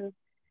common.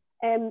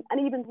 And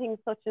even things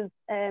such as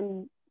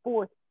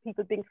sports,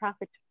 people being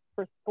trafficked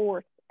for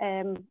sport.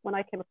 When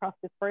I came across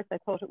this first, I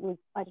thought it was,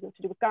 I don't know,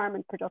 to do with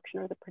garment production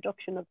or the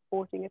production of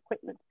sporting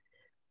equipment.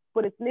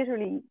 But it's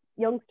literally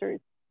youngsters,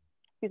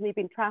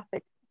 being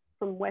trafficked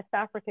from West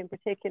Africa in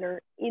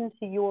particular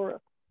into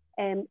Europe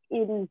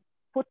in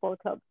football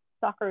clubs.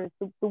 Soccer is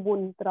the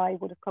one that I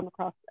would have come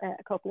across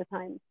a couple of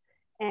times.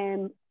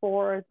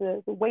 For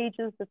the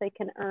wages that they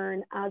can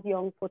earn as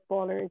young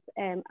footballers,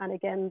 and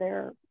again,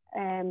 their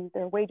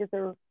wages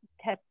are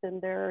kept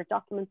and their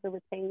documents are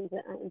retained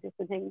and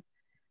different things.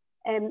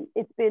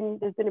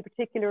 There's been a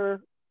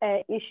particular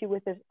issue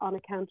with it on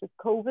account of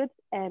COVID,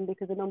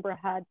 because a number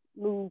had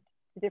moved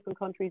to different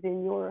countries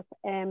in Europe,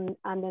 and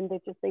then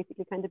they've just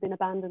basically kind of been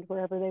abandoned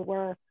wherever they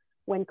were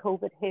when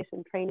COVID hit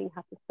and training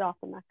had to stop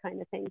and that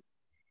kind of thing.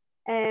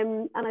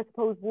 And I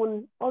suppose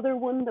one other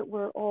one that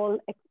we're all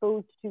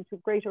exposed to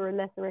greater or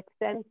lesser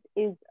extent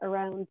is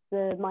around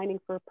the mining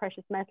for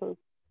precious metals.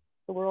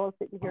 So we're all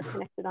sitting here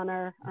connected on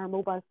our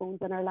mobile phones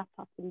and our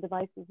laptops and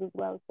devices as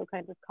well. So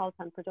kind of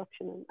coltan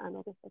production and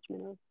other such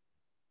minerals.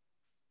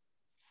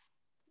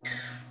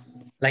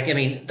 Like, I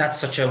mean, that's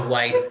such a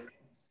wide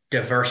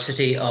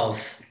diversity of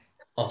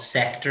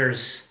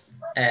sectors.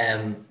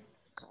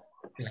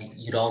 Like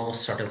you'd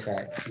almost sort of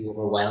be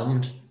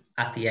overwhelmed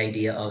at the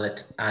idea of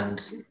it,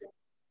 and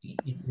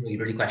you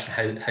really question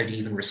how do you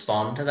even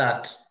respond to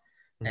that,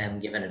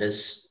 given it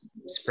is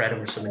spread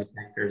over so many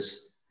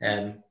sectors.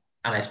 And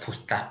I suppose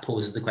that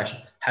poses the question: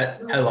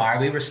 how are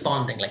we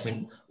responding? Like, I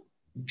mean,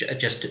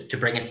 just to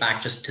bring it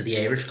back just to the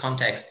Irish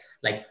context,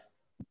 like,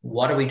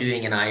 what are we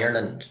doing in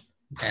Ireland?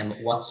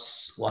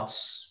 What's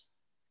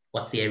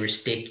the Irish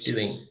state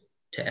doing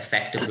to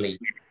effectively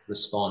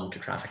respond to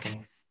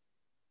trafficking?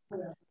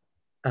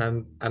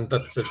 And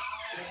that's a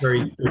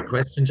very good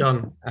question,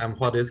 John.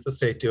 What is the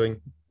state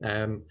doing?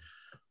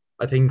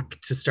 I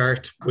think to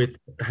start with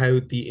how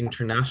the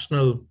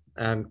international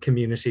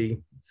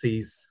community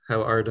sees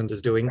how Ireland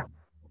is doing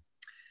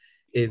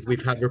is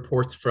we've had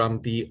reports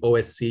from the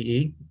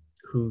OSCE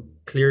who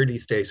clearly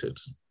stated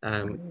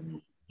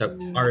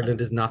that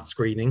Ireland is not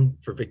screening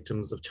for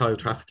victims of child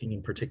trafficking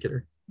in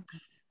particular.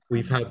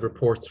 We've had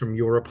reports from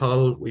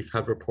Europol, we've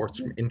had reports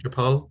from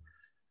Interpol,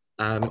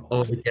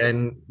 all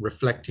again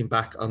reflecting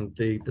back on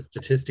the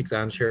statistics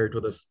Anne shared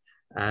with us,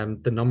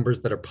 the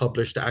numbers that are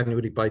published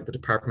annually by the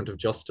Department of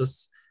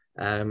Justice.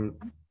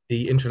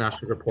 The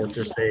international reports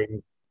are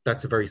saying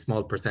that's a very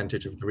small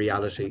percentage of the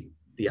reality,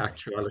 the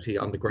actuality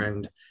on the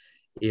ground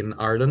in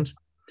Ireland.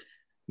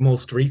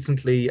 Most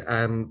recently,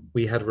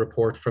 we had a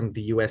report from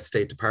the US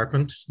State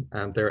Department,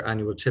 their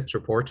annual CHIPS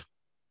report,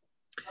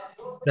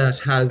 that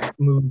has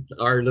moved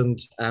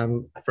Ireland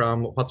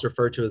from what's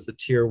referred to as the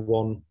Tier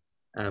 1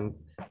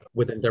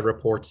 within their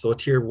report. So a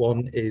Tier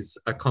 1 is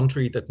a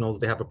country that knows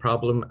they have a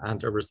problem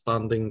and are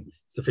responding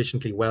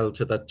sufficiently well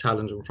to that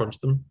challenge in front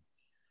of them.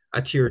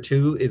 A Tier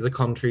 2 is a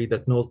country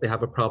that knows they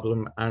have a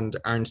problem and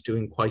aren't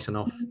doing quite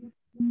enough.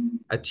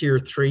 A Tier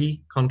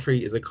 3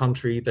 country is a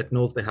country that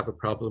knows they have a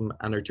problem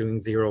and are doing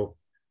zero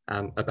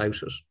about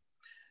it.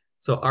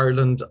 So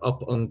Ireland,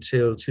 up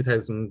until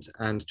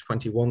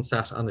 2021,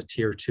 sat on a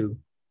Tier 2.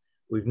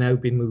 We've now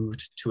been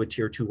moved to a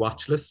Tier 2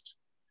 watch list.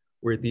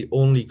 We're the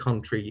only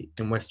country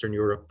in Western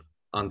Europe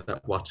on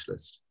that watch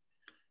list.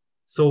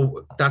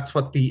 So that's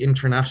what the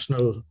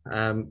international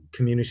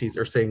communities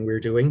are saying we're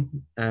doing.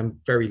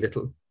 Very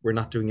little. We're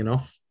not doing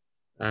enough.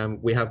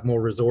 We have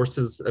more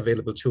resources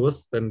available to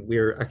us than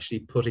we're actually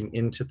putting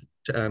into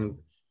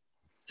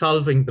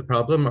solving the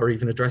problem or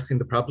even addressing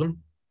the problem.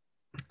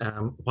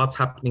 What's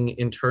happening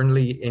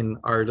internally in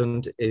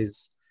Ireland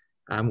is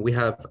we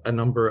have a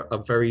number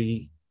of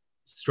very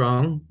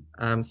strong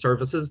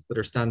services that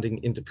are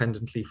standing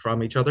independently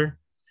from each other.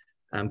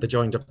 The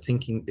joined up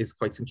thinking is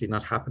quite simply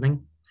not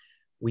happening.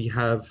 We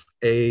have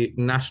a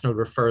national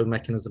referral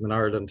mechanism in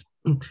Ireland.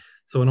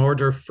 So in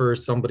order for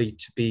somebody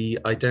to be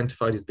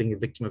identified as being a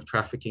victim of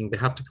trafficking, they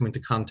have to come into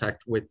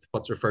contact with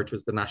what's referred to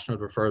as the national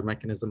referral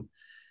mechanism.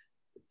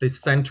 The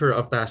centre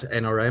of that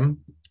NRM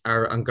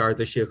are An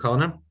Garda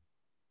Síochána.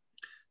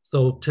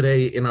 So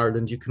today in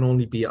Ireland, you can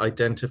only be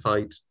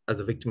identified as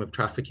a victim of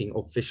trafficking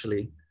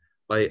officially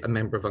by a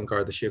member of An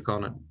Garda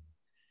Síochána.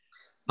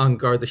 An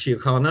Garda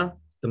Síochána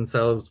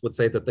themselves would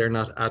say that they're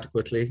not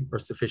adequately or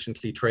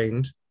sufficiently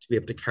trained to be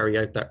able to carry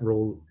out that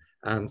role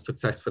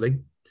successfully,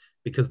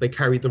 because they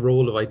carry the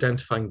role of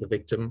identifying the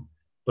victim,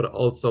 but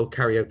also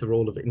carry out the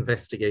role of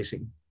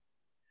investigating.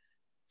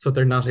 So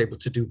they're not able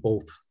to do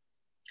both.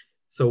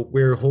 So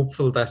we're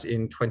hopeful that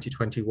in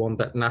 2021,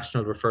 that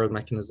national referral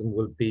mechanism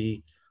will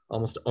be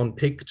almost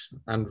unpicked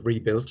and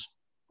rebuilt.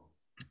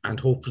 And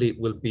hopefully it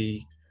will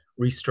be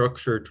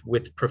restructured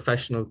with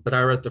professionals that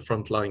are at the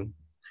front line,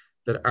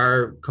 that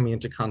are coming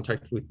into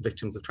contact with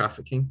victims of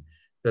trafficking,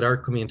 that are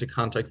coming into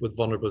contact with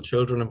vulnerable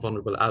children and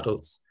vulnerable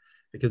adults.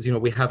 Because, you know,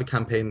 we have a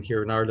campaign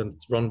here in Ireland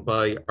that's run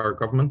by our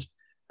government,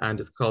 and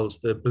it's called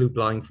the Blue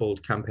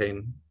Blindfold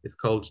campaign. It's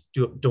called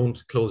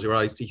Don't Close Your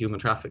Eyes to Human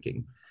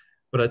Trafficking.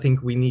 But I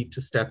think we need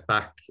to step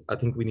back. I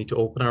think we need to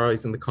open our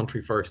eyes in the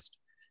country first,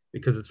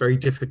 because it's very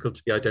difficult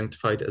to be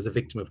identified as a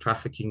victim of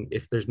trafficking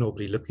if there's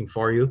nobody looking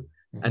for you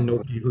and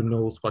nobody who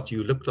knows what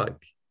you look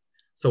like.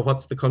 So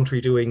what's the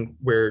country doing?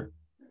 We're,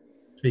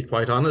 to be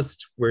quite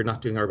honest, we're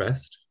not doing our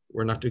best.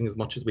 We're not doing as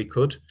much as we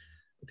could.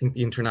 I think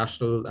the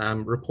international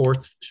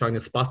reports shine a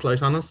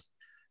spotlight on us.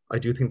 I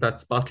do think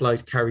that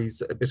spotlight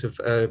carries a bit of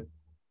a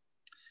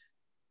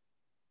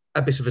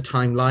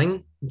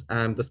timeline.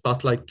 The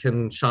spotlight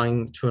can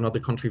shine to another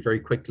country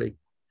very quickly.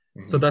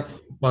 So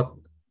that's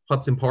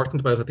what's important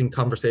about, I think,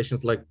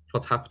 conversations like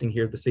what's happening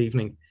here this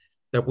evening,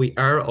 that we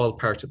are all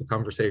part of the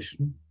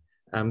conversation,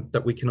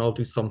 that we can all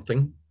do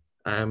something.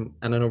 And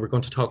I know we're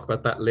going to talk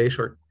about that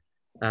later.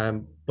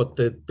 But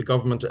the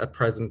government at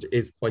present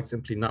is quite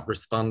simply not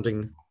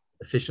responding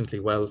efficiently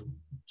well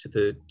to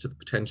the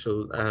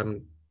potential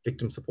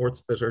victim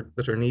supports that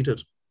are needed.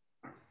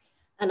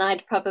 And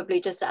I'd probably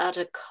just add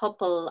a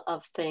couple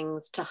of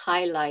things to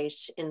highlight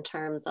in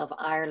terms of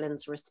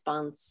Ireland's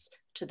response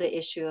to the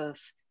issue of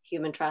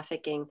human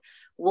trafficking.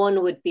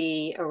 One would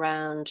be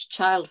around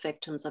child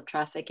victims of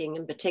trafficking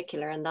in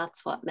particular, and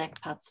that's what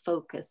MECPATHS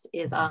focus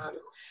is on.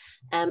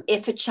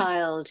 If a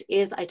child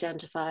is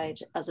identified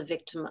as a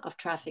victim of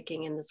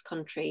trafficking in this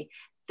country,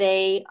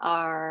 they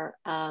are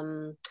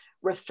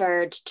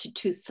referred to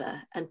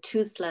TUSLA, and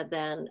TUSLA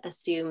then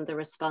assume the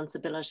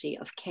responsibility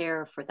of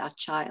care for that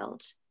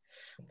child.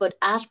 But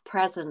at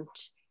present,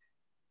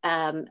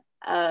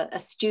 a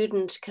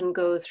student can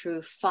go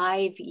through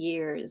 5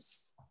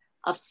 years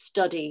of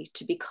study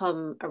to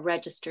become a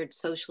registered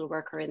social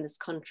worker in this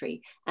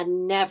country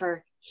and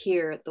never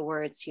hear the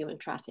words human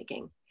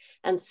trafficking.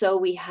 And so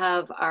we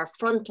have our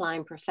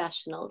frontline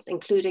professionals,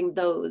 including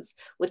those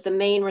with the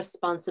main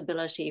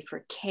responsibility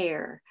for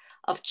care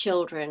of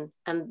children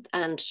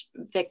and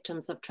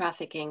victims of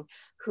trafficking,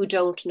 who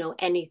don't know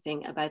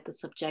anything about the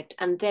subject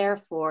and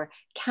therefore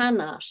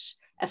cannot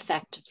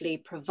effectively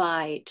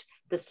provide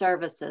the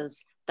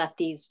services that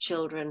these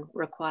children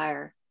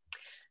require.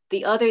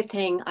 The other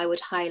thing I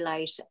would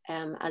highlight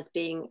as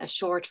being a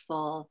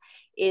shortfall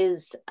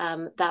is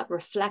that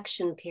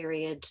reflection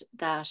period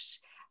that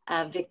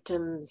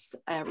victims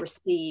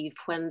receive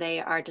when they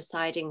are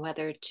deciding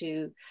whether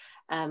to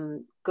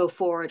go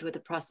forward with a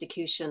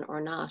prosecution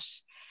or not.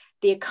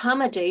 The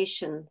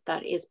accommodation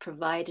that is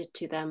provided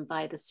to them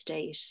by the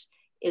state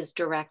is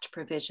direct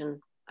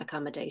provision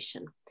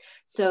accommodation.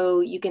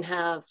 So you can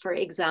have, for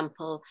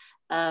example,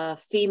 a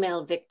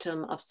female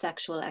victim of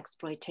sexual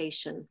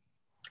exploitation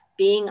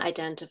being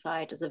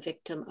identified as a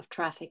victim of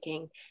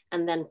trafficking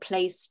and then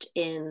placed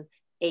in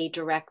a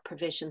direct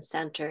provision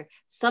centre,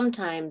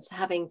 sometimes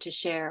having to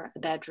share a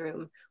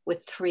bedroom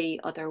with 3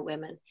 other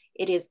women.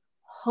 It is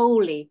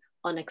wholly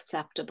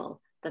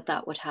unacceptable that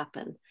that would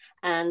happen.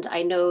 And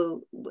I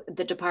know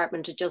the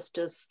Department of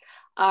Justice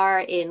are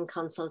in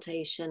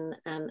consultation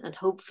and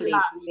hopefully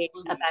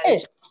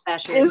about a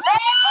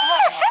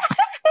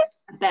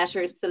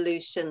better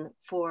solution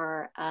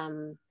for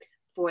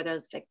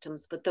those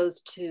victims. But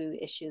those 2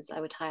 issues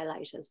I would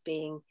highlight as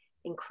being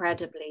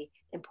incredibly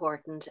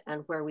important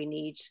and where we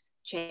need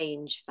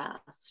change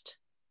fast.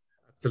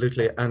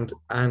 Absolutely, and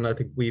I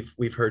think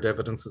we've heard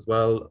evidence as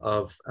well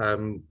of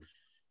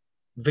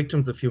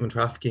victims of human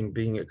trafficking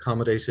being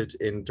accommodated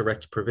in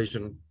direct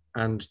provision,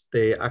 and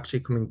they actually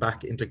coming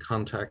back into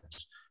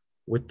contact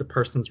with the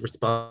persons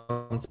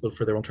responsible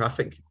for their own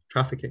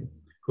trafficking,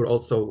 who are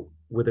also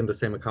within the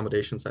same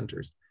accommodation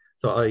centres.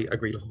 So I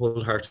agree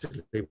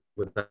wholeheartedly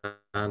with that,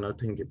 and I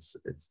think it's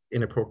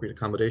inappropriate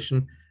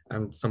accommodation.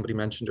 And somebody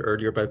mentioned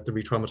earlier about the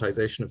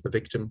re-traumatization of the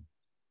victim.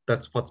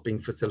 That's what's being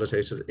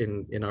facilitated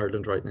in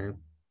Ireland right now.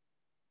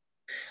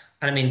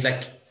 And I mean,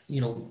 like,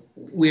 you know,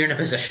 we're in a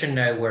position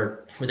now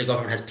where the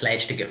government has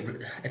pledged to get,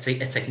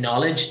 it's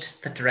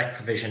acknowledged that direct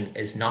provision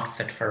is not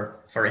fit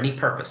for any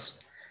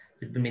purpose.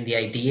 I mean, the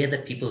idea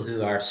that people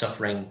who are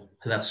suffering,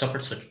 who have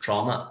suffered such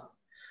trauma,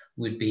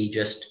 would be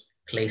just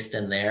placed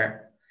in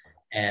there.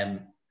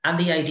 And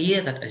the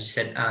idea that, as you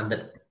said, Anne,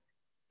 that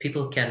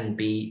people can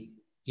be,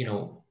 you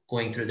know,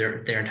 going through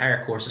their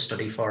entire course of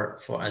study for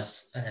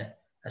as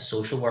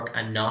social work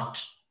and not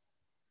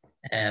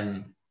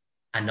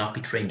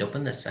be trained up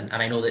in this. And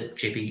I know that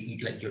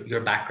JP, like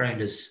your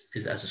background is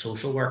as a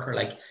social worker.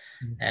 Like,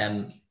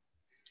 I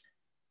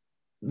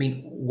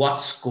mean,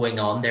 what's going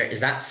on there? Is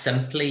that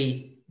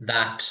simply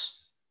that?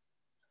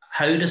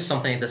 How does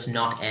something like this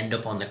not end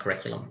up on the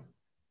curriculum?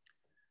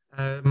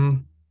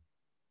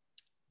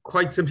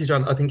 Quite simply,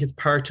 John, I think it's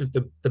part of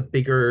the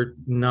bigger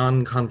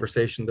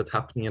non-conversation that's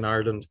happening in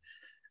Ireland.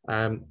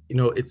 You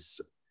know,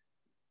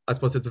 I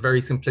suppose it's a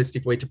very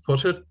simplistic way to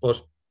put it,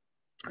 but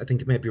I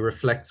think it maybe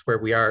reflects where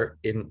we are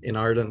in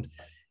Ireland.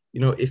 You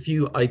know, if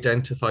you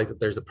identify that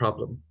there's a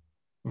problem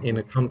in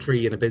a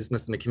country, in a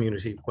business, in a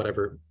community,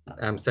 whatever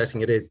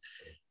setting it is,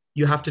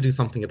 you have to do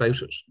something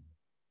about it.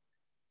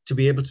 To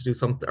be able to do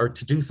something, or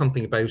to do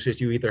something about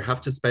it, you either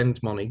have to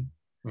spend money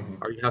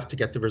or you have to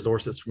get the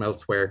resources from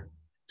elsewhere.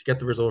 To get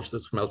the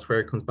resources from elsewhere,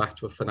 it comes back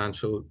to a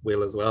financial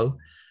will as well.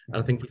 And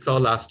I think we saw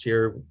last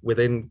year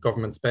within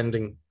government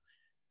spending,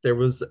 there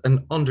was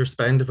an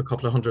underspend of a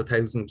couple of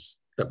 $100,000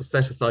 that was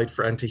set aside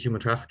for anti-human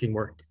trafficking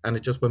work, and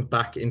it just went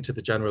back into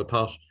the general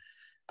pot.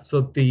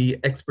 So the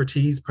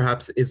expertise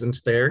perhaps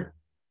isn't there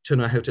to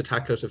know how to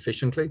tackle it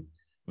efficiently,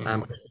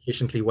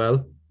 efficiently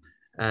well.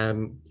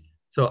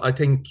 So I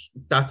think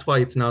that's why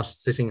it's not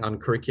sitting on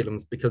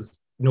curriculums, because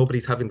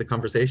nobody's having the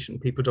conversation.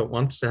 People don't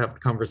want to have the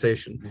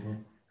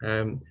conversation,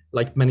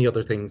 like many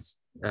other things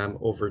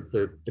over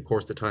the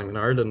course of time in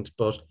Ireland.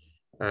 But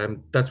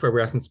that's where we're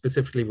at, and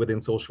specifically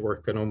within social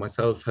work. I know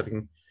myself,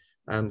 having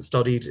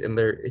studied in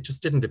there, it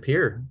just didn't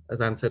appear,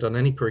 as Anne said, on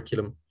any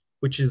curriculum,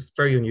 which is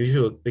very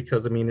unusual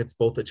because, I mean, it's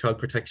both a child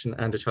protection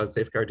and a child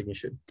safeguarding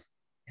issue.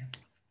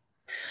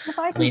 If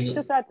I can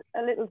just add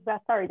a little to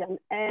that, sorry, Dan.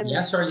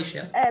 Yeah, sorry,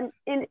 Alicia.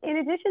 In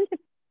addition to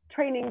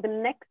training the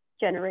next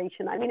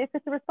generation, I mean, if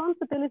it's a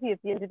responsibility of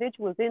the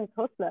individuals in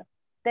TUSLA,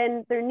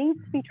 then there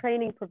needs to be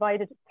training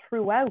provided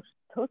throughout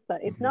TUSLA.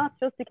 It's not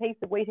just a case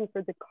of waiting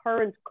for the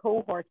current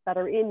cohorts that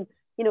are in,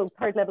 you know,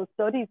 third level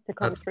studies to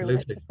come through,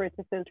 for it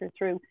to filter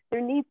through.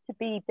 There needs to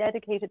be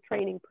dedicated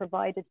training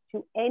provided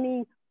to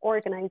any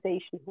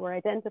organisation who are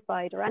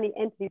identified, or any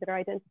entity that are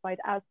identified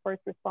as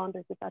first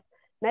responders, if that's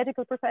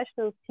medical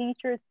professionals,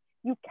 teachers.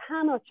 You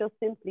cannot just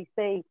simply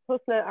say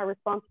TUSLA are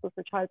responsible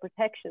for child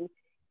protection.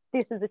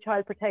 This is a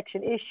child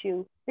protection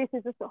issue. This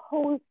is just a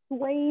whole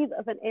swathe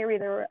of an area.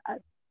 There are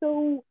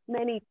so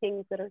many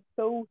things that are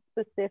so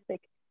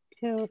specific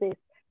to this.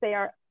 They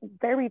are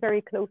very,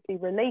 very closely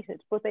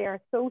related, but they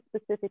are so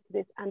specific to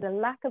this, and a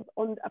lack of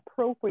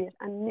appropriate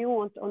and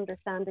nuanced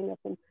understanding of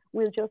them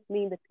will just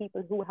mean that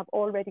people who have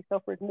already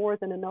suffered more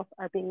than enough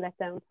are being let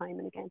down time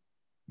and again.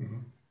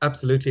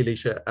 Absolutely,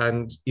 Alicia.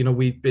 And, you know,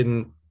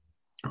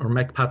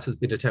 MECPATHS has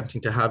been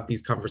attempting to have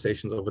these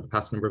conversations over the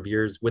past number of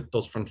years with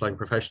those frontline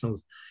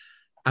professionals.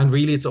 And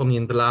really, it's only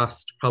in the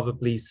last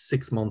probably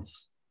 6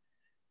 months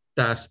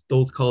that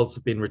those calls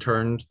have been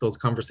returned, those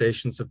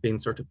conversations have been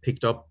sort of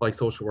picked up by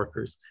social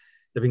workers.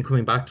 They've been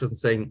coming back to us and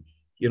saying,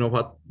 you know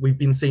what, we've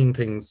been seeing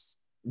things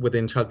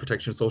within child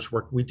protection social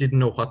work. We didn't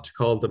know what to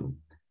call them.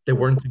 They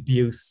weren't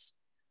abuse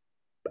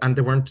and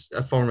they weren't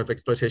a form of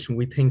exploitation.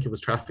 We think it was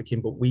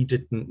trafficking, but we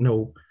didn't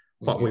know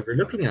what we were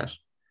looking at.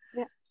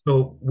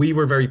 So we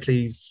were very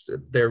pleased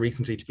there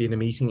recently to be in a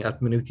meeting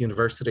at Maynooth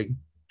University,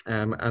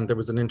 and there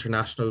was an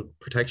international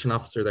protection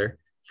officer there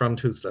from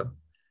TUSLA.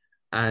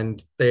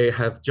 And they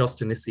have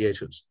just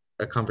initiated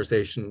a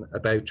conversation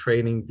about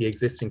training the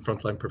existing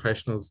frontline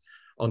professionals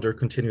under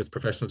continuous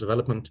professional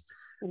development.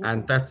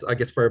 And that's, I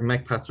guess, where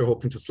MECPATHS are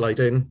hoping to slide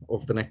in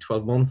over the next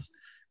 12 months.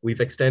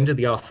 We've extended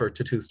the offer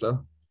to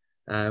TUSLA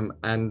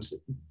And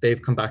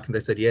they've come back and they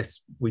said,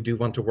 yes, we do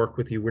want to work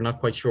with you. We're not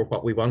quite sure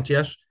what we want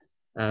yet.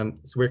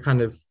 So we're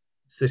kind of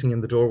sitting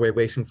in the doorway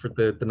waiting for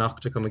the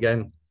knock to come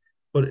again.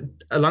 But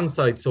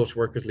alongside social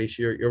workers, Laoise,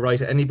 you're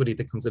right, anybody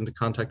that comes into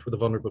contact with a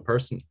vulnerable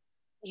person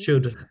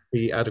should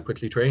be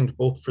adequately trained,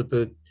 both for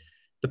the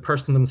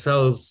person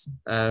themselves,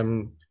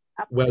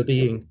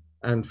 well-being,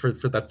 and for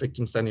that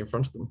victim standing in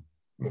front of them.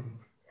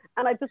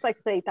 And I'd just like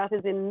to say that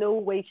is in no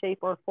way, shape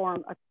or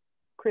form a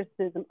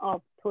criticism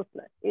of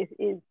TUSLA. It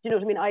is, you know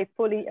what I mean? I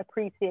fully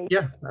appreciate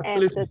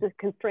the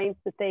constraints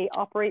that they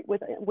operate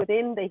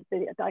within.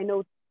 I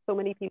know so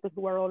many people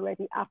who are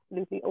already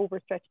absolutely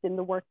overstretched in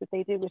the work that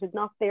they do. It is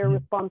not their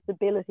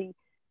responsibility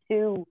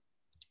to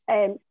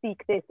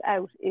seek this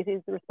out. It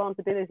is the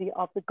responsibility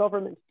of the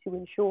government to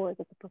ensure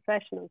that the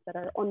professionals that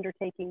are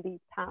undertaking these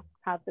tasks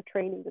have the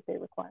training that they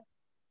require.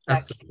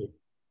 Absolutely.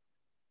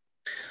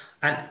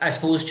 And I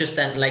suppose just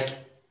then, like,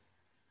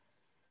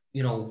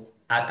 you know,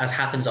 as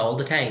happens all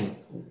the time,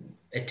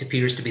 it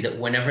appears to be that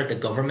whenever the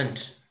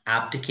government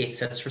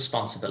abdicates its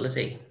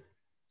responsibility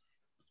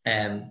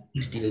to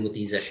deal with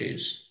these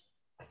issues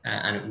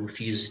and it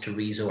refuses to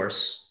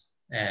resource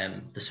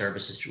the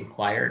services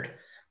required,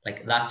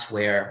 like, that's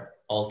where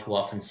all too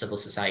often civil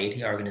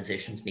society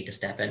organizations need to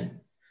step in.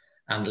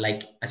 And,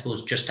 like, I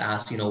suppose just to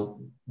ask, you know,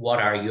 what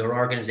are your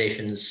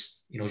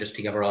organizations, you know, just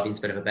to give our audience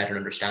a bit of a better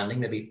understanding,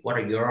 maybe what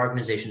are your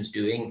organizations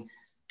doing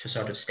to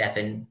sort of step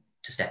into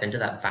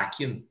that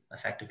vacuum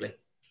effectively?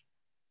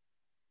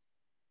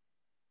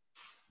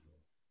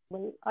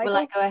 Will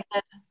I go ahead?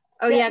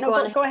 Oh yeah, yeah,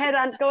 no, go ahead,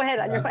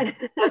 and you're fine.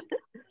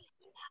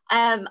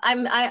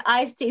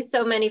 I see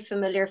so many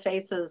familiar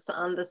faces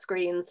on the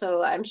screen,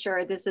 so I'm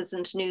sure this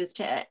isn't news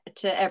to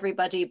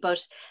everybody,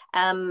 but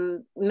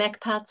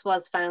MECPATHS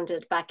was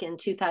founded back in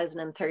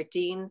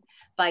 2013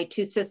 by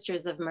two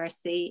sisters of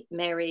mercy,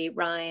 Mary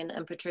Bhriain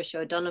and Patricia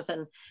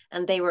O'Donovan,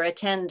 and they were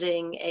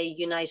attending a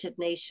United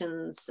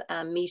Nations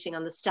meeting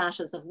on the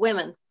status of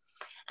women.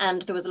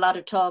 And there was a lot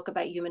of talk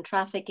about human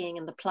trafficking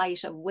and the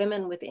plight of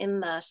women within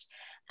that.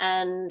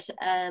 And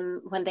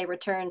when they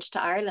returned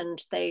to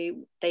Ireland, they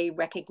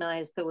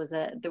recognised there was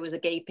a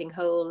gaping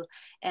hole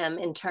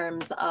in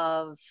terms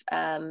of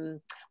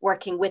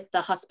working with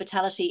the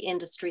hospitality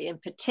industry in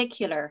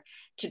particular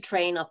to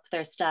train up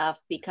their staff,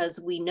 because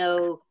we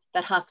know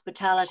that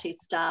hospitality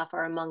staff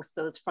are amongst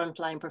those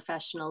frontline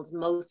professionals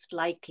most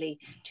likely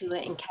to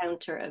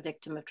encounter a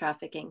victim of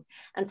trafficking.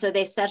 And so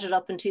they set it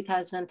up in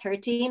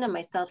 2013, and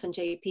myself and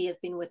JP have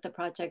been with the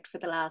project for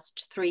the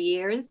last 3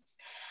 years.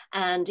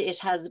 And it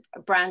has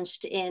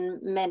branched in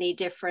many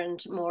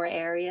different more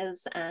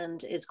areas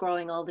and is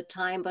growing all the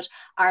time. But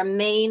our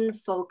main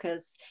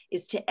focus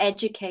is to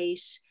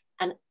educate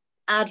and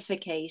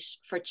advocate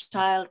for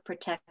child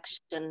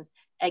protection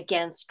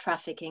against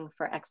trafficking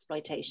for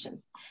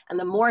exploitation. And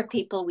the more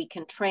people we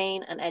can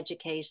train and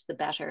educate, the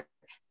better,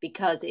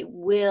 because it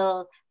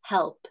will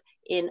help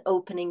in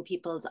opening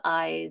people's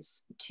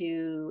eyes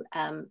to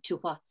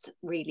what's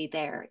really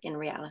there in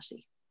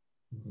reality.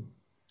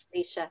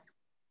 Laoise.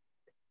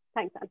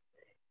 Thanks,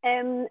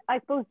 Anne. I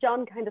suppose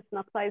John kind of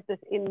synopsized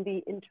it in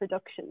the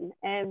introduction.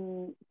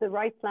 The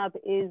Rights Lab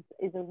is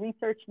a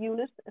research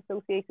unit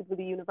associated with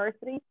the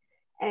university.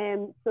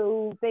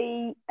 So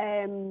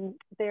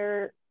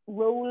their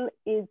role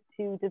is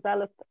to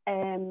develop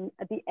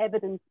the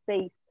evidence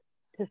base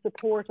to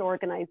support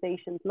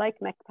organisations like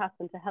MECPATHS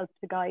and to help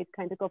to guide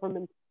kind of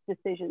government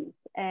decisions.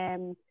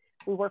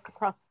 We work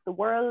across the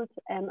world.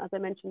 As I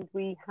mentioned,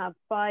 we have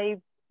 5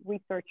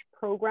 research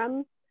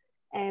programmes.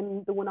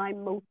 The one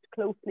I'm most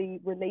closely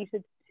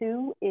related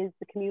to is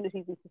the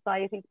Communities and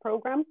Societies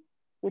programme,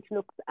 which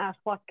looks at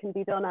what can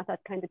be done at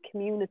that kind of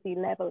community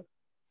level,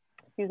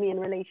 in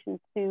relation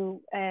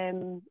to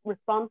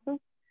responses.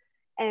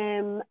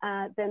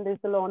 Then there's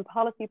the Law and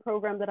Policy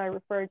programme that I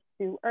referred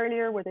to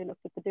earlier, where they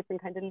looked at the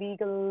different kind of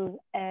legal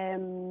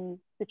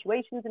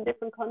situations in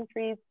different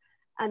countries.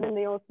 And then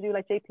they also do,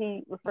 like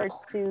JP referred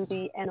to,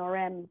 the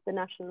NRM, the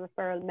National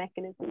Referral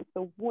Mechanism.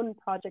 So one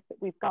project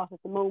that we've got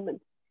at the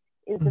moment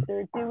is that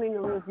they're doing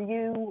a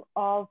review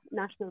of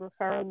national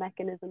referral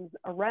mechanisms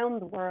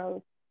around the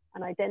world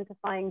and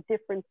identifying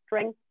different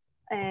strengths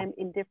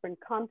in different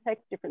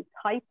contexts, different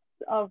types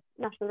of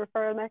national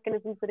referral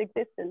mechanisms that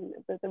exist, and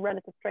the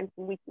relative strengths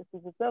and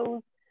weaknesses of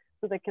those,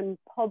 so they can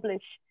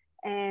publish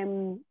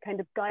kind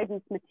of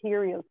guidance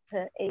materials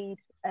to aid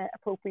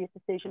appropriate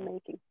decision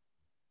making.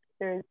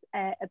 There's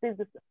a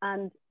business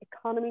and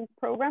economies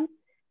program,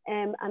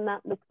 and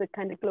that looks at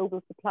kind of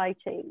global supply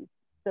chains.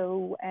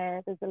 So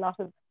there's a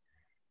lot of,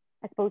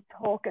 I suppose,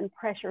 talk and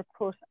pressure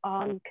put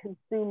on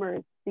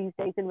consumers these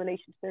days in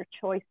relation to their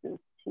choices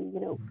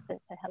to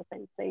help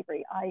end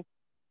slavery. I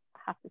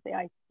have to say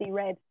I see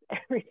red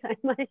every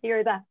time I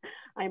hear that.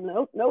 I'm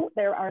no,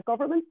 there are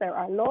governments, there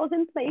are laws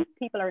in place.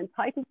 People are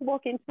entitled to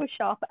walk into a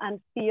shop and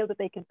feel that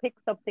they can pick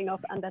something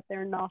up and that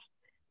they're not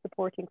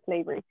supporting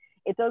slavery.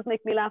 It does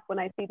make me laugh when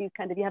I see these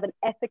kind of, you have an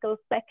ethical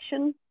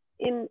section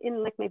in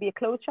like maybe a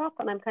clothes shop,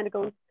 and I'm kind of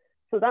going,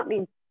 so that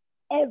means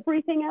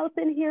everything else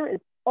in here is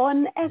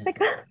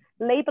unethical?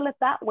 label it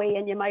that way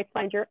and you might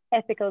find your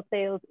ethical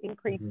sales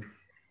increase.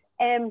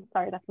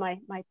 Sorry, that's my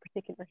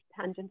particular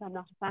tangent. I'm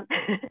not a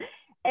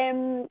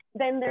fan.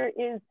 Then there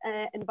is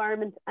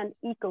environment and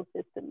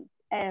ecosystems.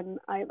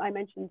 I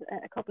mentioned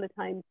a couple of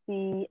times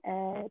the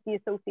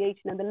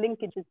association and the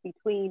linkages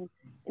between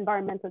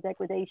environmental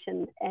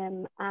degradation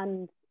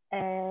and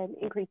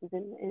increases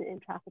in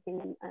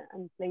trafficking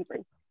and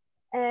slavery.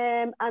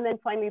 And then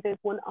finally, there's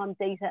one on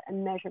data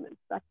and measurement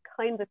that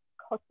kind of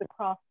cuts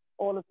across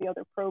all of the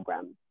other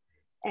programs.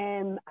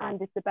 And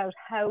it's about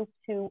how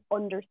to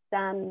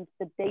understand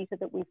the data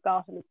that we've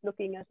got, and it's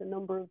looking at a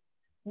number of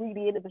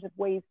really innovative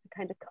ways to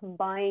kind of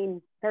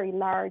combine very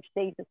large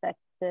data sets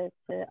to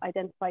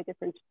identify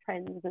different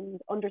trends,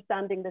 and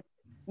understanding that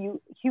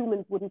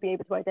humans wouldn't be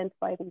able to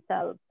identify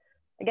themselves.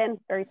 Again,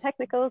 very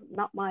technical,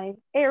 not my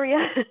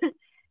area.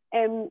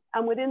 And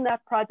within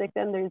that project,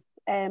 then there's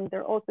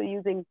they're also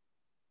using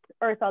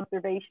Earth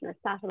observation or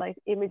satellite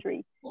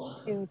imagery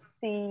to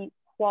see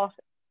what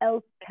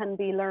else can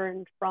be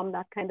learned from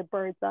that kind of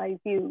bird's eye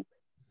view.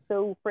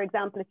 So, for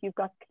example, if you've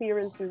got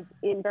clearances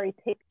in very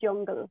thick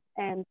jungle,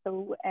 and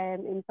so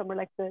in somewhere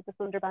like the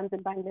Sundarbans in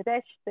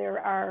Bangladesh, there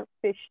are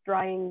fish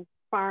drying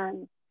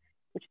farms,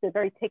 which the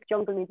very thick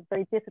jungle means it's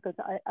very difficult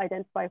to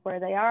identify where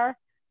they are.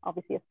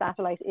 Obviously, a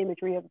satellite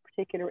imagery of a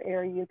particular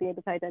area, you'll be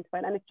able to identify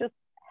it. And it's just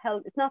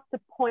it's not to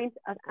point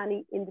at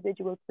any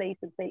individual place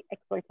and say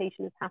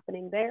exploitation is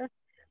happening there.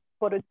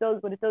 But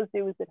what it does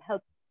do is it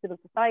helps civil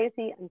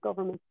society and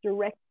governments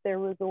direct their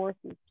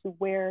resources to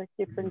where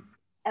different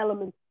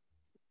elements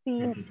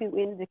seem to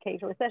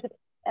indicate, or a set of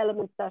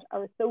elements that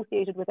are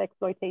associated with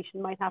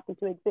exploitation might happen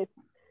to exist.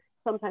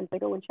 Sometimes they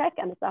go and check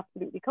and it's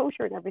absolutely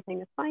kosher and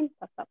everything is fine.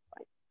 That's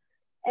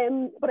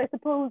fine. But I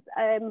suppose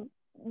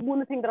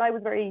one thing that I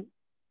was very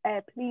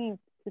pleased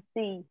to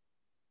see,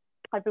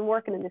 I've been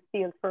working in this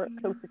field for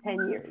close to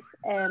 10 years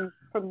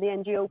from the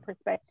NGO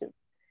perspective.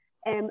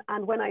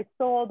 And when I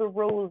saw the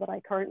role that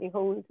I currently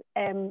hold,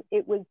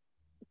 it was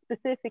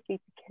specifically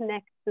to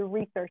connect the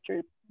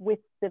researchers with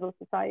civil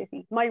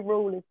society. My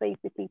role is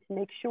basically to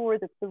make sure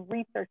that the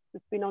research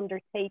that's been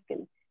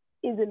undertaken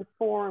is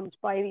informed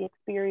by the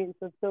experience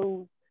of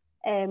those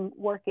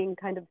working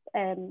kind of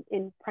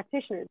in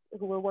practitioners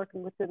who are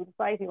working with civil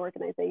society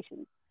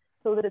organizations,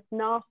 so that it's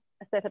not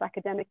a set of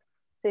academics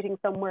sitting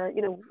somewhere,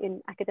 you know,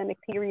 in academic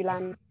theory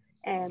land,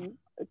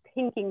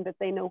 thinking that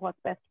they know what's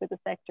best for the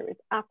sector.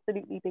 It's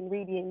absolutely being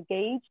really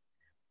engaged.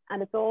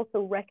 And it's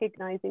also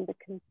recognizing the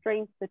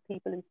constraints that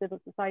people in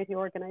civil society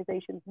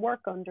organizations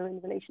work under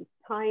in relation to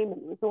time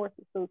and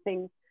resources, those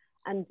things,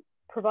 and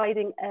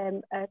providing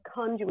a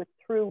conduit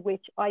through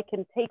which I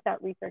can take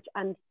that research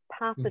and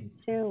pass it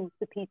to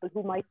the people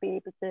who might be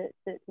able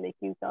to make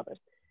use of it.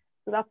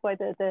 So that's why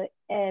the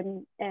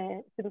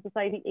civil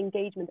society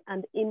engagement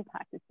and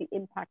impact is the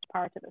impact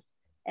part of it.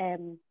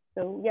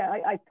 So yeah,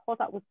 I thought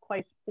that was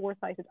quite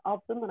foresighted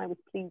of them, and I was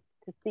pleased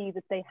to see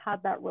that they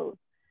had that role.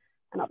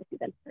 And obviously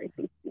then very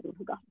pleased to be the one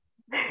who got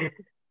it.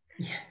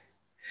 Yeah.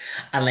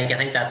 And like, I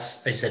think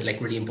that's, I said, like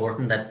really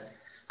important that,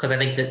 because I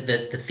think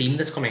that the theme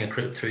that's coming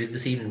through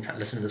this evening,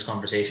 listening to this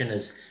conversation,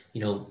 is,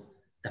 you know,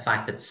 the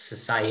fact that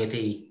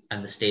society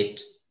and the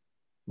state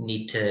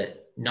need to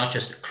not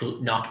just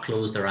not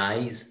close their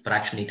eyes, but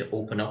actually need to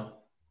open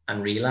up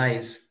and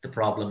realize the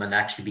problem and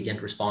actually begin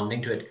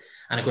responding to it.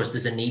 And of course,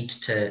 there's a need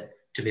to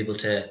be able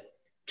to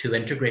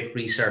integrate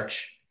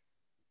research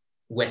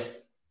with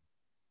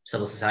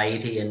civil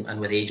society and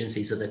with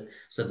agencies, so that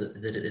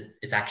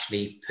it's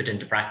actually put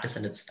into practice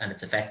and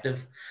it's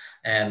effective.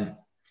 And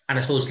I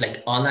suppose,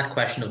 like, on that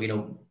question of, you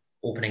know,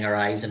 opening our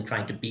eyes and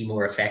trying to be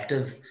more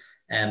effective,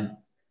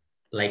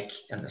 like,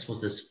 and I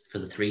suppose this for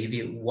the three of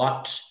you,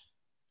 what,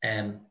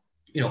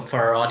 you know, for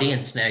our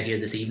audience now here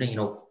this evening, you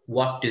know,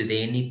 what do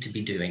they need to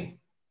be doing,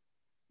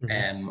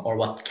 or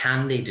what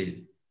can they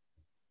do?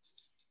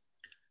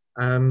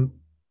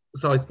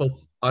 So I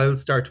suppose I'll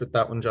start with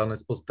that one, John. I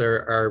suppose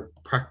there are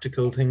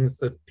practical things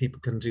that people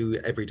can do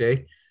every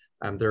day.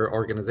 There are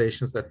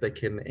organizations that they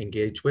can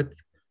engage with.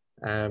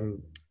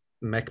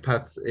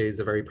 MECPATHS is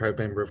a very proud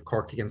member of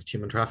Cork Against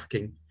Human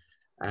Trafficking.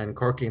 And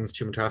Cork Against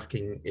Human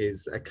Trafficking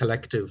is a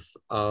collective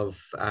of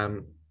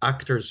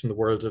actors from the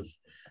world of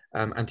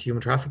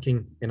anti-human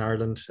trafficking in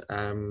Ireland.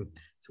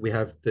 So we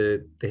have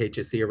the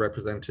HSE are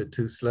represented,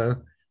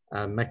 TUSLA,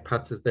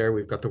 MECPATHS is there.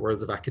 We've got the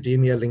worlds of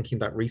academia linking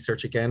that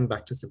research again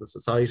back to civil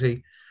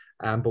society.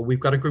 But we've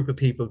got a group of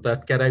people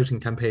that get out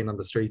and campaign on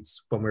the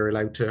streets when we're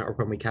allowed to, or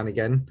when we can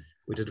again.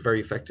 We did it very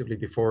effectively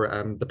before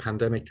the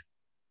pandemic.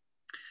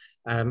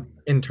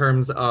 In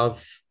terms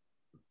of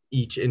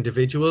each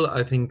individual,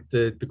 I think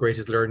the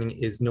greatest learning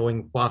is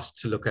knowing what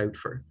to look out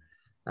for,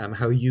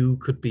 how you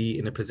could be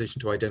in a position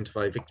to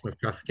identify a victim of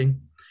trafficking.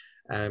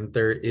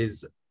 There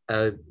is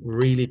a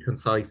really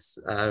concise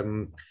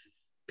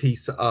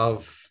piece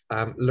of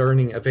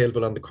learning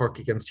available on the Cork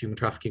Against Human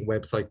Trafficking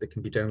website that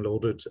can be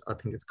downloaded. I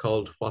think it's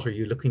called "What Are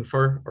You Looking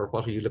For?" or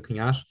 "What Are You Looking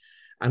At?"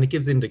 And it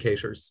gives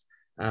indicators.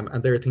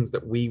 And there are things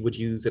that we would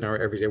use in our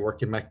everyday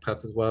work in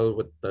MECPATHS as well,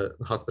 with the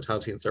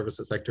hospitality and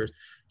services sectors,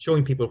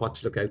 showing people what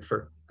to look out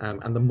for.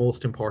 And the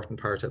most important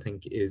part, I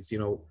think, is,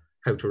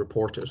 how to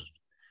report it.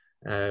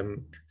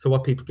 So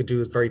what people can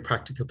do is very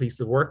practical piece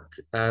of work.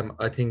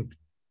 I think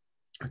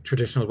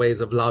traditional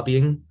ways of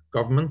lobbying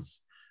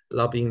governments,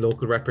 lobbying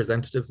local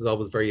representatives is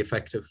always very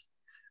effective.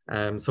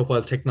 So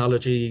while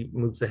technology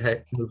moves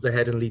ahead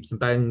in leaps and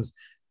bounds,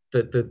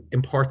 the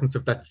importance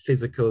of that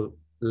physical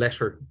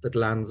letter that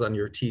lands on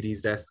your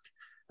TD's desk,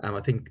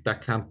 I think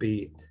that can't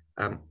be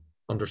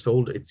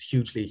undersold. It's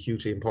hugely,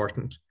 hugely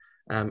important.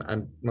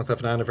 And myself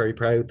and Anne are very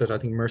proud that I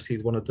think Mercy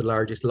is one of the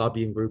largest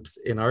lobbying groups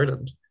in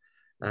Ireland.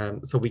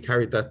 So we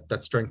carried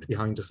that strength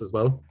behind us as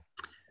well.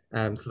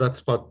 So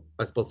that's what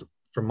I suppose,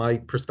 from my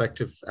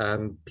perspective,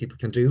 people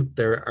can do.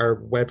 There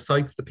are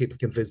websites that people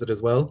can visit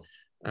as well.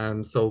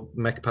 So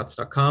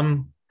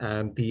MECPATHS.com,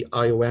 the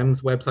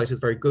IOM's website is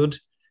very good.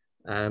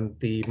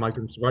 The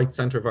Migrants' Rights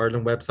Centre of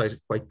Ireland website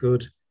is quite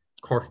good.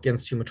 Cork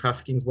Against Human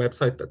Trafficking's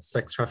website, that's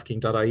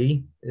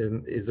sextrafficking.ie,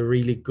 is a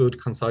really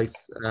good,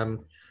 concise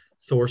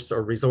source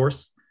or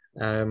resource.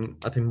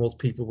 I think most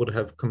people would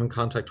have come in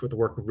contact with the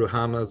work of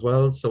Ruhama as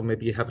well, so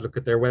maybe you have a look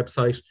at their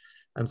website.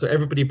 So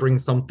everybody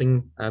brings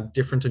something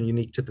different and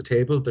unique to the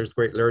table. There's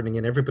great learning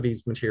in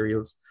everybody's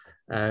materials.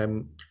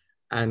 And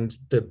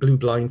the Blue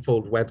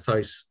Blindfold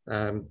website,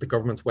 the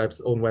government's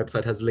own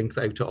website, has links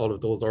out to all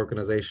of those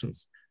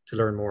organisations to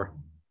learn more.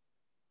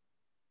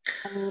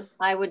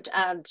 I would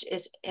add,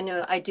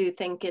 I do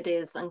think it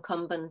is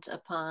incumbent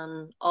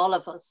upon all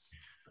of us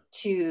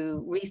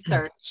to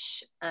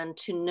research and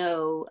to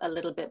know a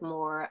little bit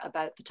more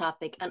about the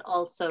topic, and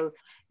also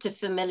to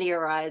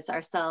familiarize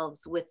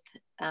ourselves with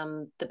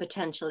the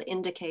potential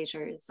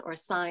indicators or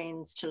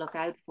signs to look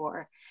out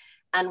for.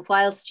 And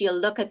whilst you'll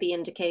look at the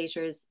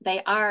indicators,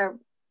 they are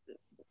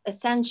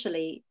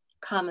essentially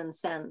common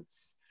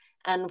sense.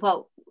 And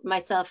what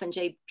myself and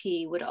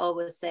JP would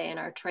always say in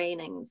our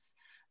trainings,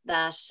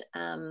 that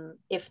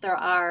if there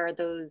are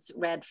those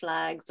red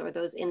flags or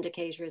those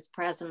indicators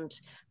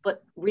present,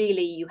 but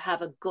really you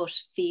have a gut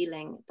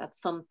feeling that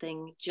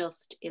something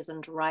just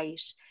isn't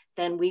right,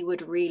 then we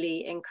would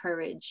really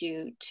encourage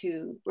you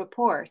to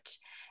report.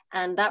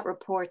 And that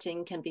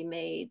reporting can be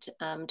made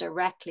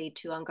directly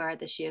to An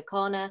Garda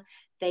Síochána.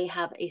 They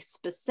have a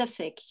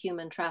specific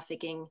human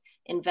trafficking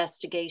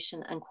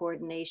investigation and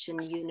coordination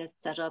unit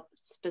set up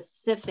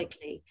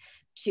specifically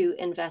to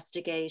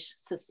investigate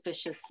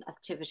suspicious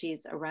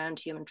activities around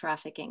human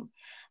trafficking.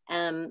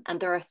 And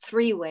there are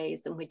 3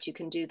 ways in which you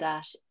can do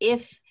that.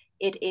 If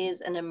it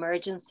is an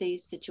emergency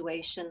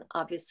situation,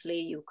 obviously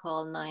you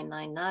call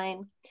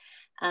 999.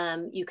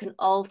 You can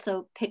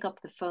also pick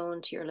up the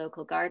phone to your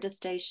local Garda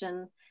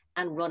station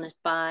and run it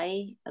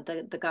by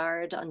the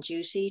guard on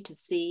duty to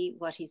see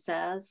what he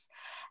says,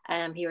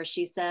 he or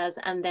she says.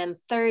 And then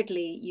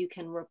thirdly, you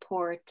can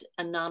report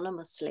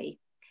anonymously.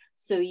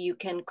 So you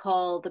can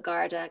call the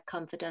Garda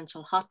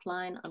confidential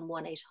hotline on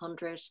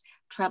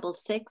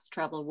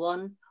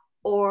 1-800-666-111,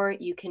 or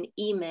you can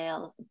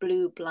email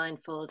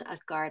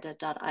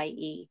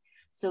blueblindfold@garda.ie.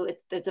 So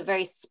there's a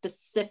very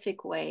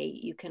specific way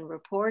you can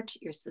report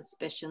your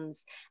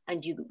suspicions,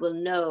 and you will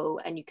know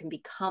and you can be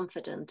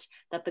confident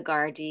that the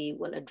Gardaí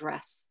will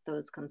address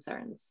those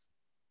concerns.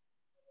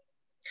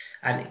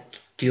 And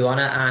do you want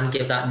to, Anne,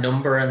 give that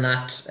number and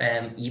that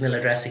email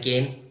address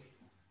again?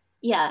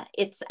 Yeah,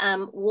 it's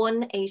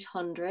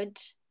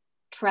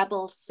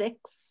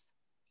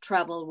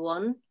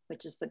 1-800-666-111,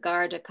 which is the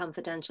Garda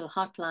confidential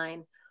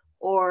hotline,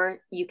 or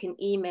you can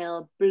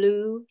email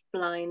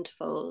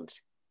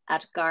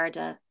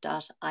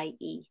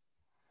blueblindfold@garda.ie.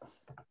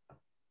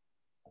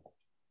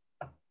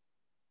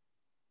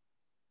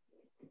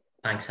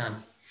 Thanks,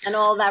 Anne. And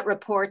all that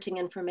reporting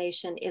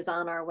information is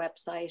on our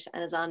website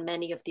and is on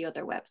many of the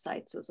other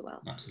websites as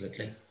well.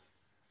 Absolutely.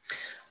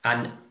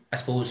 And I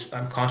suppose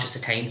I'm conscious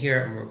of time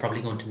here, and we're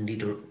probably going to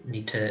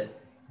need to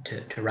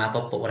wrap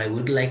up. But what I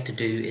would like to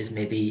do is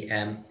maybe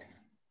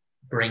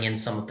bring in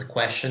some of the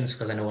questions,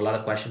 because I know a lot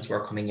of questions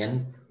were coming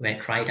in. We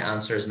might try to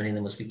answer as many of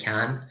them as we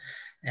can.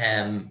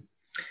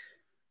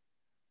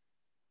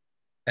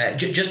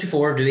 Just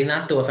before doing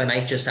that, though, if I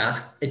might just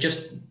ask,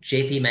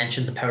 JP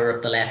mentioned the power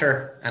of the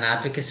letter and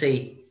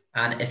advocacy,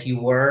 and if you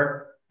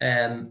were,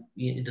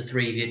 the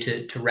 3 of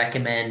you, to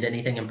recommend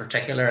anything in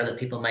particular that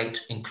people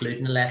might include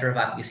in a letter of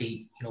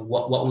advocacy,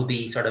 what would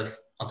be sort of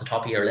on the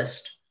top of your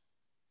list?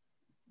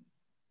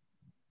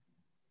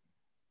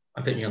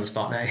 I'm putting you on the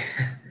spot now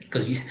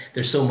because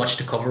there's so much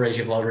to cover, as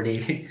you've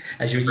already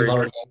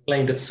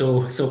explained. It's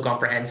so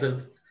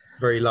comprehensive. It's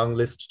a very long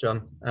list,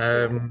 John.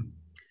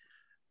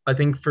 I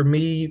think for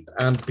me,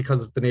 and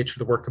because of the nature of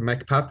the work of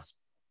MECPATHS,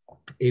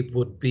 it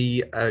would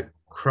be a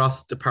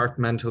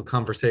cross-departmental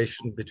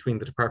conversation between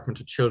the Department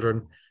of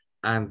Children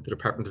and the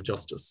Department of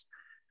Justice,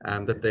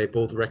 that they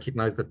both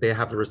recognise that they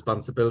have a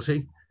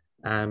responsibility,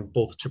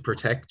 both to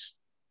protect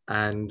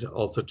and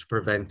also to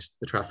prevent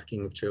the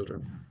trafficking of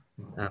children.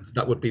 So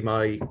that would be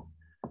my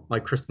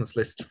Christmas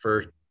list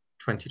for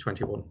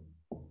 2021.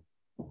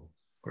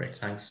 Great,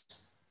 thanks.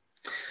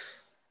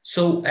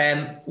 So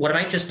what I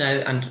might just now,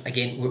 and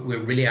again, we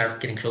really are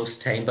getting close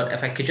to time, but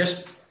if I could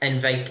just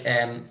invite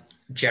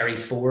Jerry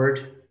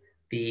Ford,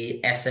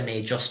 the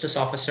SMA Justice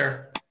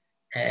Officer,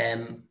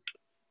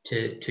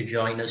 to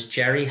join us.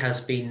 Jerry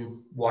has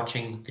been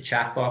watching the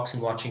chat box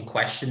and watching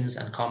questions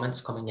and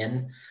comments coming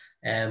in.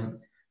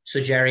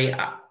 So Jerry,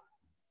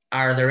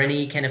 are there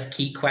any kind of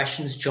key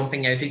questions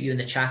jumping out at you in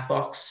the chat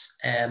box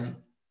that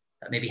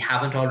maybe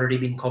haven't already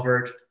been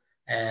covered,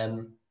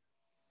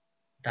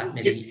 that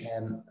maybe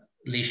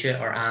Leisha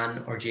or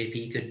Anne or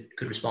JP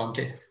could respond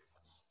to?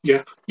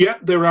 Yeah,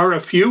 there are a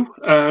few.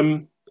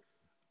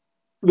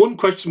 One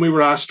question we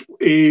were asked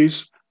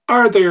is,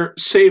 are there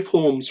safe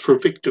homes for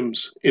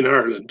victims in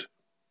Ireland?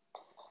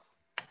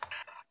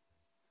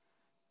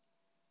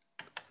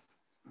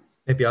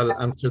 Maybe I'll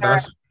answer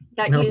that.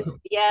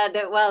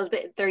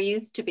 There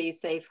used to be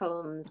safe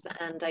homes,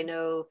 and I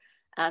know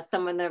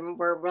some of them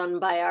were run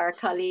by our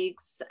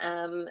colleagues,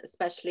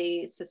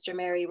 especially Sister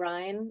Mary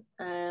Ryan,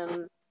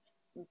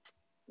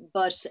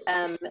 but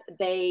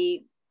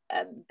they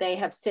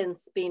have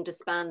since been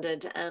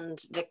disbanded,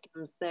 and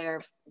victims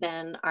there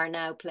then are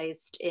now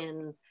placed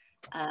in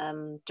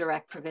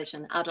direct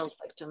provision. Adult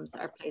victims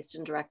are placed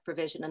in direct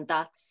provision, and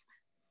that's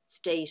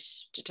state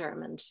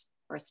determined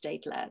or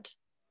state led.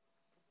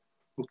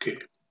 Okay.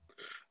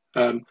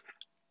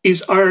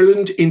 Is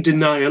Ireland in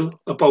denial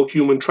about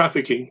human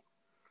trafficking?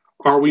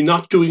 Are we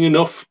not doing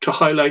enough to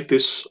highlight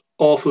this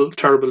awful,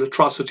 terrible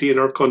atrocity in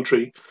our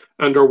country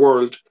and our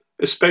world,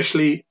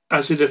 especially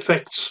as it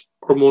affects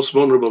our most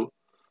vulnerable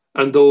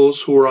and those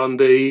who are on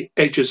the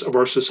edges of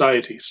our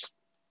societies?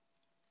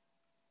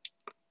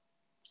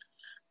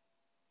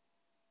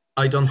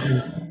 I don't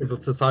think civil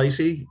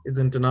society is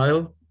in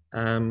denial.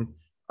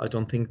 I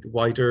don't think the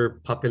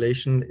wider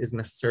population is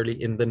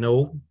necessarily in the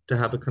know to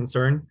have a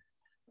concern.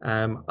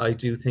 I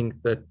do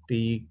think that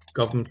the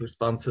government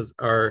responses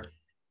are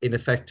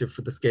ineffective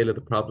for the scale of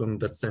the problem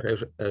that's set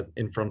out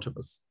in front of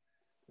us.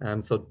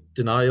 So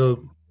denial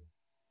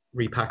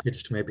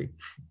repackaged, maybe.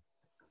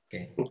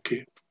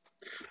 Okay.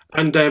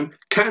 And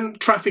can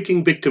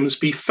trafficking victims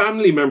be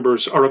family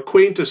members or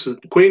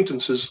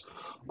acquaintances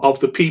of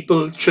the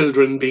people,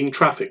 children being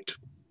trafficked?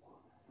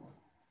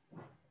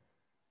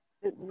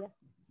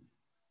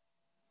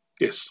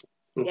 Yes.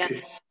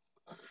 Okay.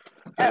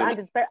 And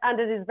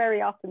it is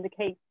very often the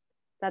case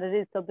that it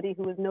is somebody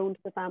who is known to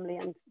the family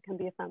and can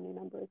be a family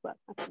member as well.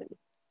 Absolutely.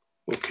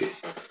 Okay.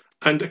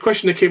 And a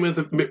question that came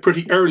in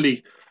pretty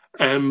early.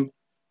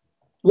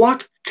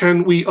 What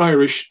can we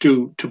Irish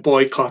do to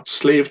boycott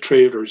slave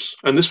traders?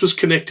 And this was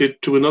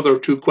connected to another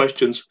two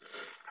questions.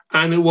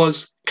 And it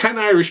was, can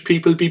Irish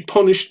people be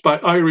punished by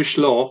Irish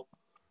law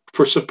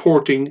for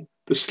supporting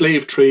the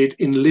slave trade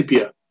in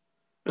Libya?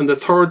 And the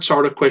third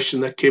sort of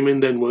question that came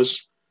in then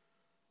was,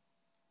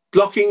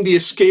 blocking the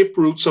escape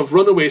routes of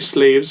runaway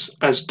slaves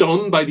as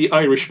done by the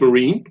Irish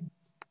Marine,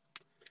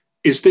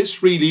 is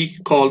this really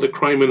called a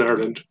crime in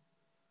Ireland?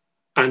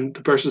 And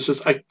the person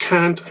says, I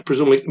can't, I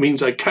presume it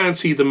means I can't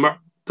see the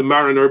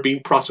mariner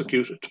being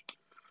prosecuted.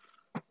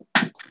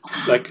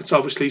 Like, it's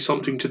obviously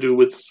something to do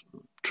with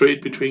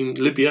trade between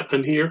Libya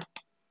and here.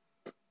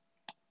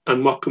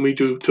 And what can we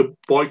do to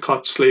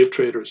boycott slave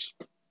traders?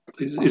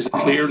 Is it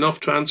clear enough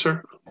to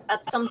answer?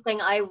 That's something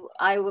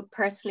I would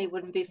personally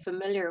wouldn't be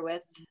familiar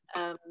with.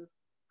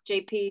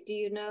 JP, do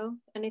you know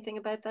anything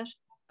about that?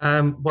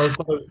 Well,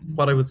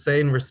 what I would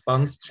say in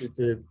response to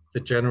the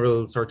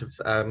general sort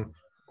of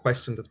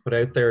question that's put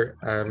out there,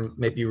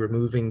 maybe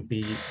removing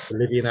the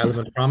Libyan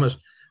element from it,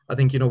 I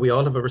think, you know, we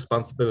all have a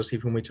responsibility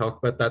when we talk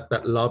about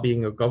that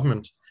lobbying of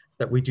government,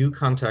 that we do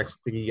contact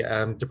the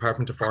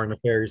Department of Foreign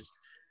Affairs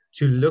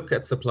to look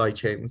at supply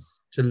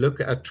chains, to look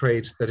at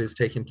trade that is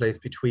taking place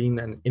between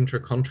and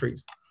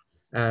inter-countries.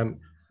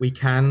 We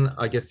can,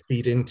 I guess,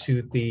 feed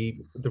into the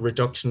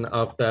reduction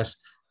of that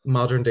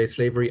modern day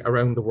slavery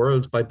around the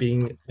world by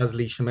being, as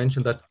Leisha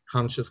mentioned, that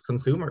conscious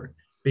consumer,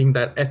 being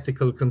that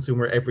ethical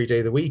consumer every day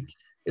of the week.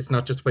 It's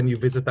not just when you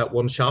visit that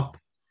one shop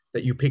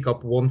that you pick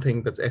up one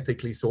thing that's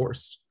ethically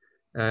sourced.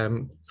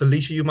 So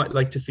Leisha, you might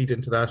like to feed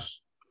into that.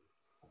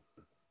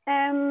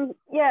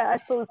 Yeah, I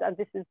suppose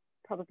this is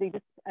probably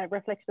just a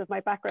reflection of my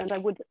background.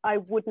 I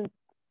wouldn't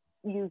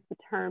use the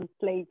term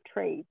slave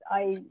trade.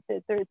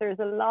 There's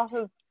a lot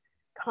of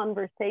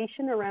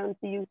conversation around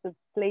the use of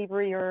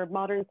slavery or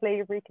modern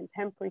slavery,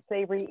 contemporary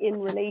slavery in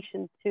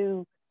relation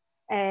to,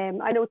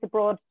 I know it's a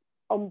broad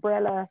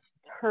umbrella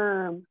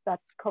term that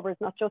covers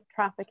not just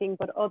trafficking,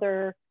 but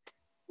other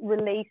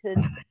related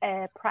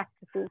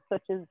practices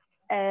such as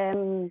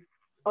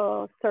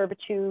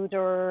servitude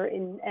or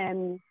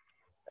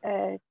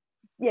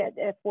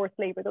forced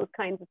labor, those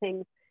kinds of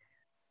things.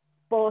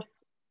 But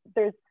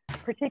there's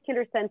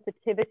particular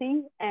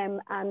sensitivity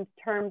and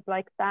terms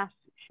like that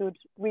should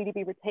really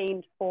be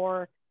retained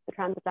for the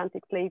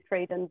transatlantic slave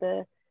trade and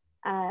the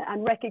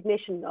and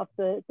recognition of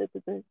the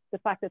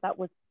fact that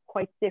was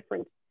quite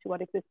different to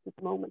what exists at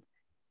the moment.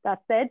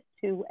 That said,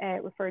 to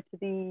refer to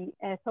the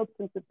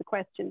substance of the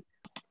question,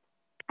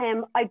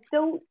 I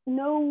don't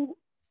know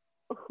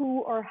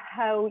who or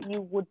how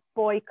you would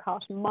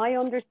boycott. My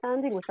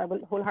understanding, which I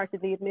will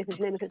wholeheartedly admit is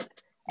limited,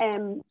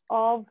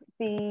 of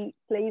the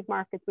slave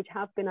markets which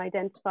have been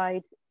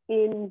identified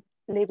in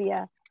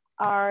Libya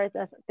are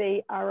that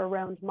they are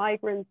around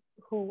migrants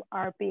who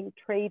are being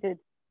traded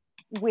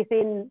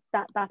within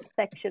that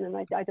section. And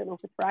I don't know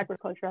if it's for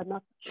agriculture, I'm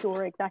not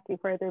sure exactly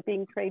where they're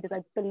being traded.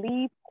 I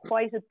believe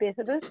quite a bit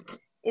of it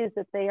is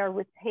that they are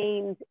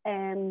retained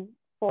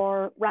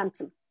for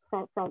ransom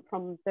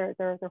from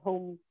their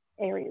home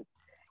areas.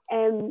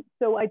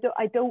 So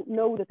I don't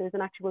know that there's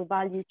an actual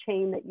value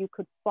chain that you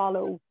could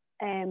follow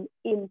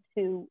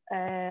into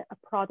a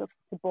product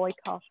to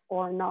boycott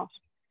or not.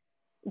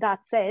 That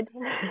said,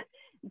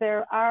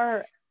 there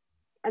are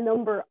a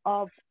number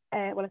of,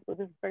 well, I suppose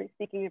this is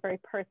speaking in a very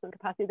personal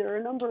capacity, there are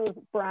a number of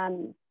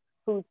brands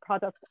whose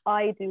products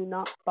I do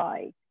not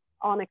buy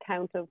on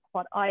account of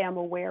what I am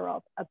aware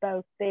of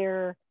about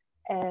their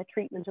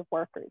treatment of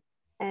workers.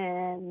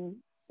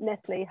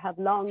 Nestle have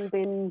long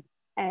been,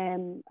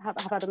 have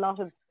had a lot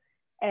of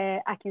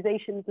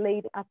accusations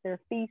laid at their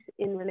feet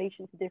in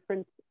relation to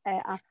different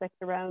aspects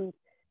around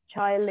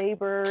child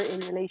labour,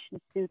 in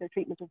relation to their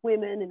treatment of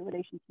women, in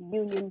relation to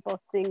union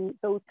busting,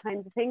 those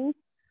kinds of things.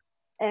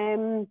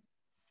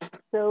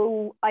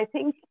 So I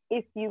think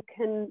if you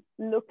can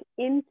look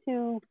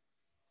into,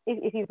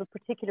 if you have a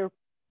particular,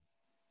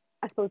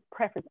 I suppose,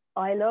 preference,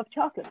 I love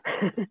chocolate.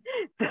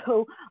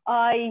 So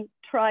I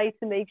try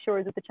to make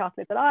sure that the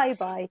chocolate that I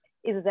buy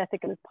is as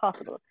ethical as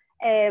possible.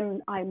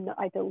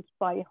 I don't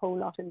buy a whole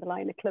lot in the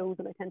line of clothes,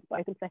 and I tend to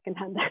buy them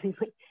secondhand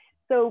anyway.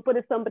 So, but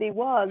if somebody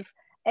was,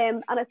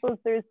 and I suppose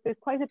there's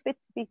quite a bit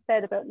to be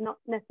said about not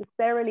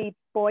necessarily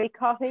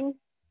boycotting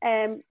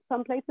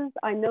some places.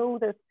 I know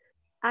that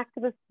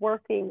activists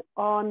working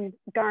on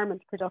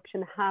garment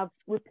production have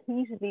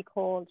repeatedly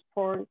called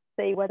for,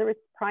 say, whether it's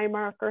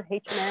Primark or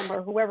H&M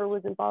or whoever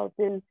was involved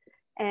in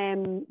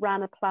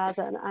Rana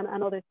Plaza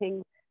and other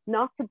things,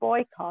 not to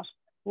boycott,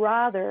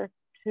 rather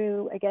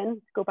to,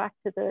 again, go back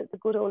to the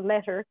good old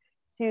letter,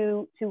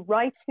 to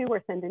write to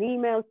or send an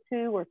email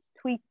to or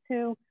tweet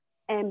to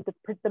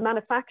the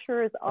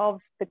manufacturers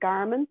of the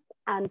garments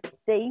and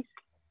state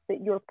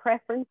that your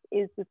preference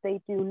is that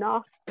they do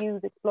not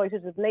use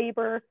exploitative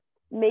labour,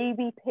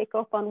 maybe pick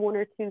up on one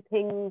or two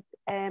things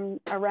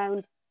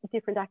around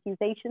different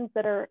accusations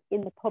that are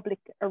in the public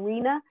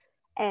arena.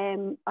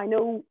 I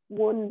know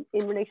one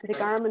in relation to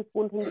garments,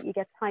 one thing that you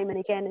get time and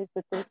again is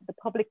that the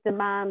public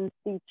demands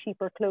these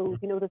cheaper clothes,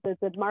 you know, that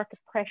the market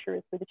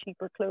pressures for the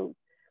cheaper clothes.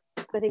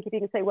 So I think if you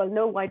can say, well,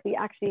 no, I'd be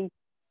actually,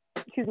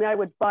 I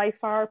would by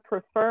far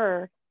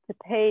prefer to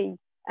pay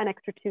an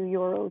extra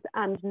 €2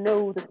 and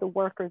know that the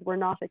workers were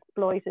not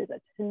exploited,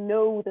 to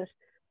know that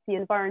the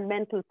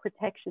environmental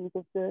protections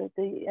of the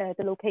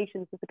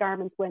locations that the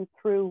garments went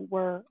through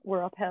were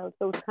upheld,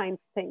 those kinds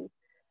of things.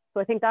 So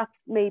I think that's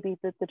maybe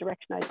the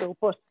direction I'd go.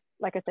 But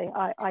like I say,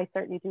 I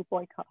certainly do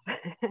boycott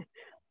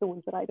the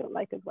ones that I don't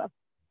like as well.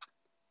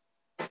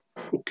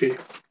 Okay.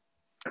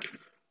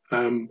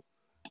 I'm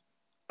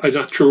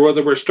not sure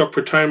whether we're stuck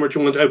for time or do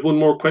you want to add one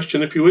more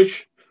question if you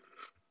wish?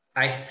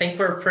 I think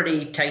we're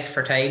pretty tight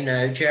for time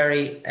now,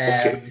 Jerry.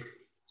 Okay.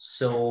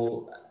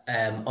 So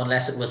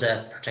unless it was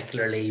a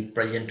particularly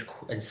brilliant,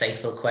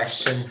 insightful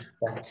question,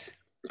 then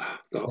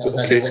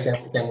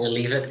we'll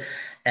leave it.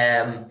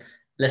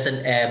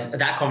 Listen,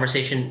 that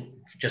conversation,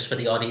 just for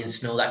the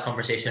audience know, that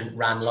conversation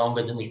ran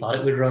longer than we thought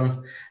it would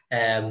run.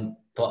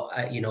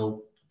 But you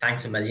know,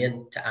 thanks a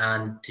million to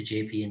Anne, to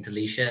JP, and to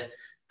Leisha,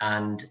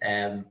 and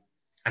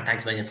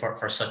thanks a million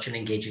for such an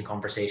engaging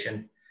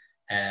conversation.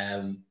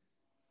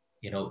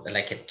 You know,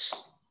 like it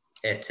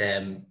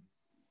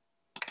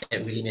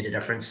really made a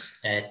difference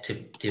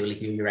to really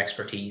hear your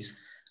expertise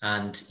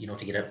and, you know,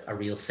 to get a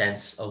real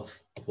sense of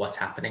what's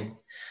happening.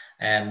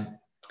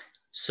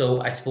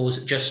 So I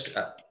suppose just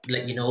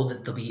let you know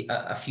that there'll be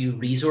a few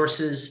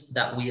resources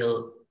that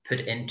we'll put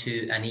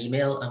into an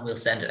email and we'll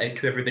send it out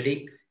to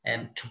everybody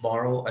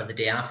tomorrow or the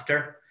day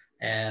after.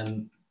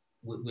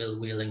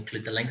 We'll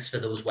include the links for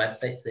those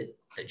websites that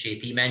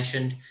JP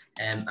mentioned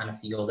and a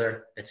few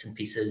other bits and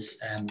pieces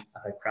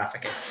about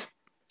trafficking.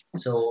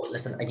 So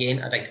listen,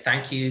 again, I'd like to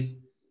thank you.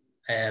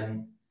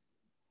 I'd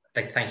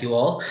like to thank you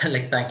all. I'd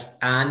like to thank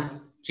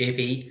Anne,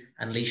 JP,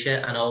 and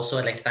Leisha, and also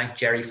I'd like to thank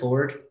Jerry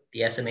Ford,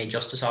 the SMA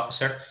Justice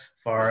Officer,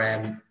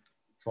 for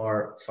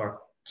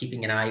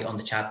keeping an eye on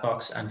the chat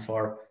box and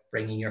for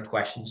bringing your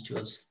questions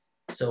to us.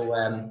 So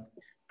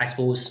I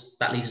suppose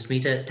that leaves me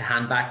to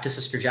hand back to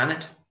Sister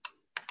Janet.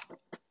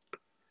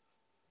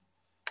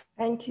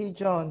 Thank you,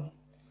 John.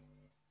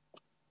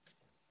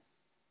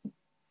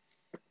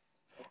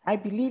 I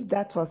believe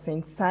that was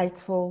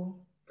insightful,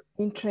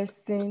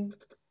 interesting,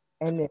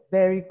 and a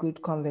very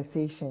good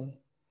conversation.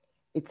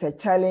 It's a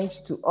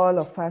challenge to all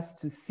of us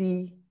to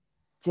see,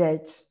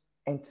 judge,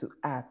 and to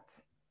act.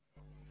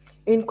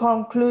 In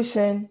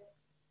conclusion,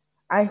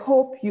 I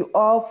hope you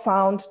all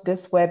found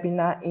this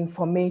webinar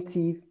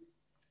informative,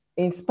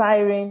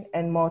 inspiring,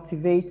 and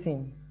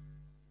motivating.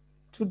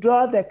 To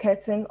draw the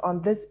curtain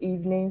on this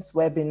evening's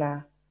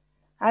webinar,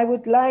 I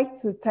would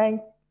like to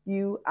thank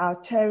you, our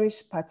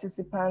cherished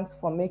participants,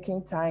 for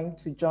making time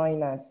to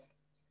join us.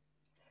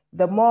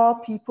 The more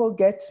people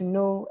get to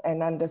know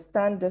and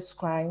understand this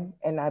crime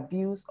and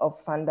abuse of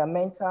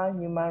fundamental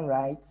human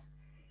rights,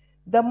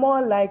 the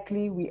more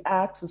likely we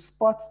are to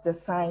spot the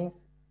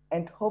signs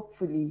and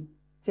hopefully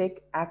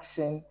take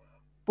action,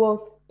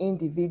 both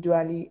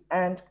individually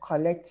and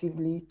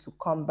collectively, to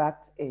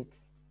combat it.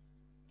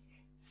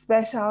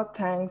 Special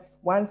thanks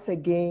once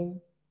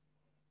again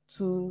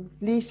to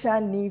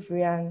Lisha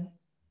Nivrian,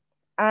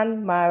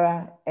 Anne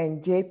Mara,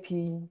 and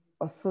JP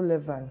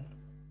O'Sullivan.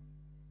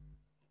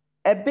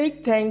 A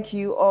big thank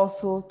you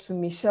also to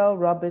Michelle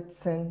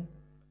Robertson,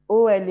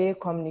 OLA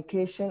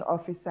Communication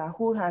Officer,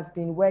 who has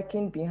been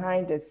working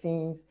behind the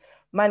scenes,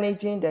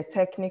 managing the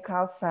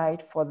technical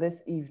side for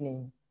this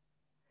evening.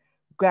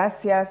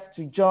 Gracias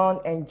to John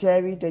and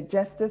Jerry, the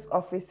Justice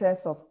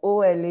Officers of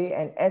OLA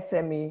and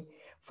SMA,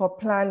 for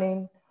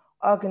planning,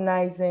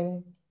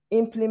 organizing,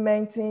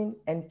 implementing,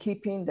 and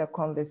keeping the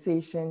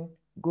conversation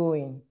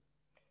going.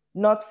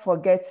 Not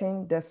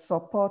forgetting the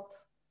support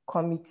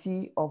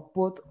committee of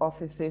both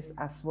offices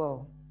as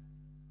well.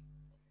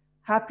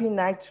 Happy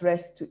night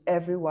rest to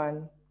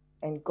everyone,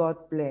 and God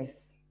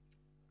bless.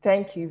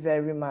 Thank you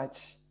very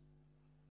much.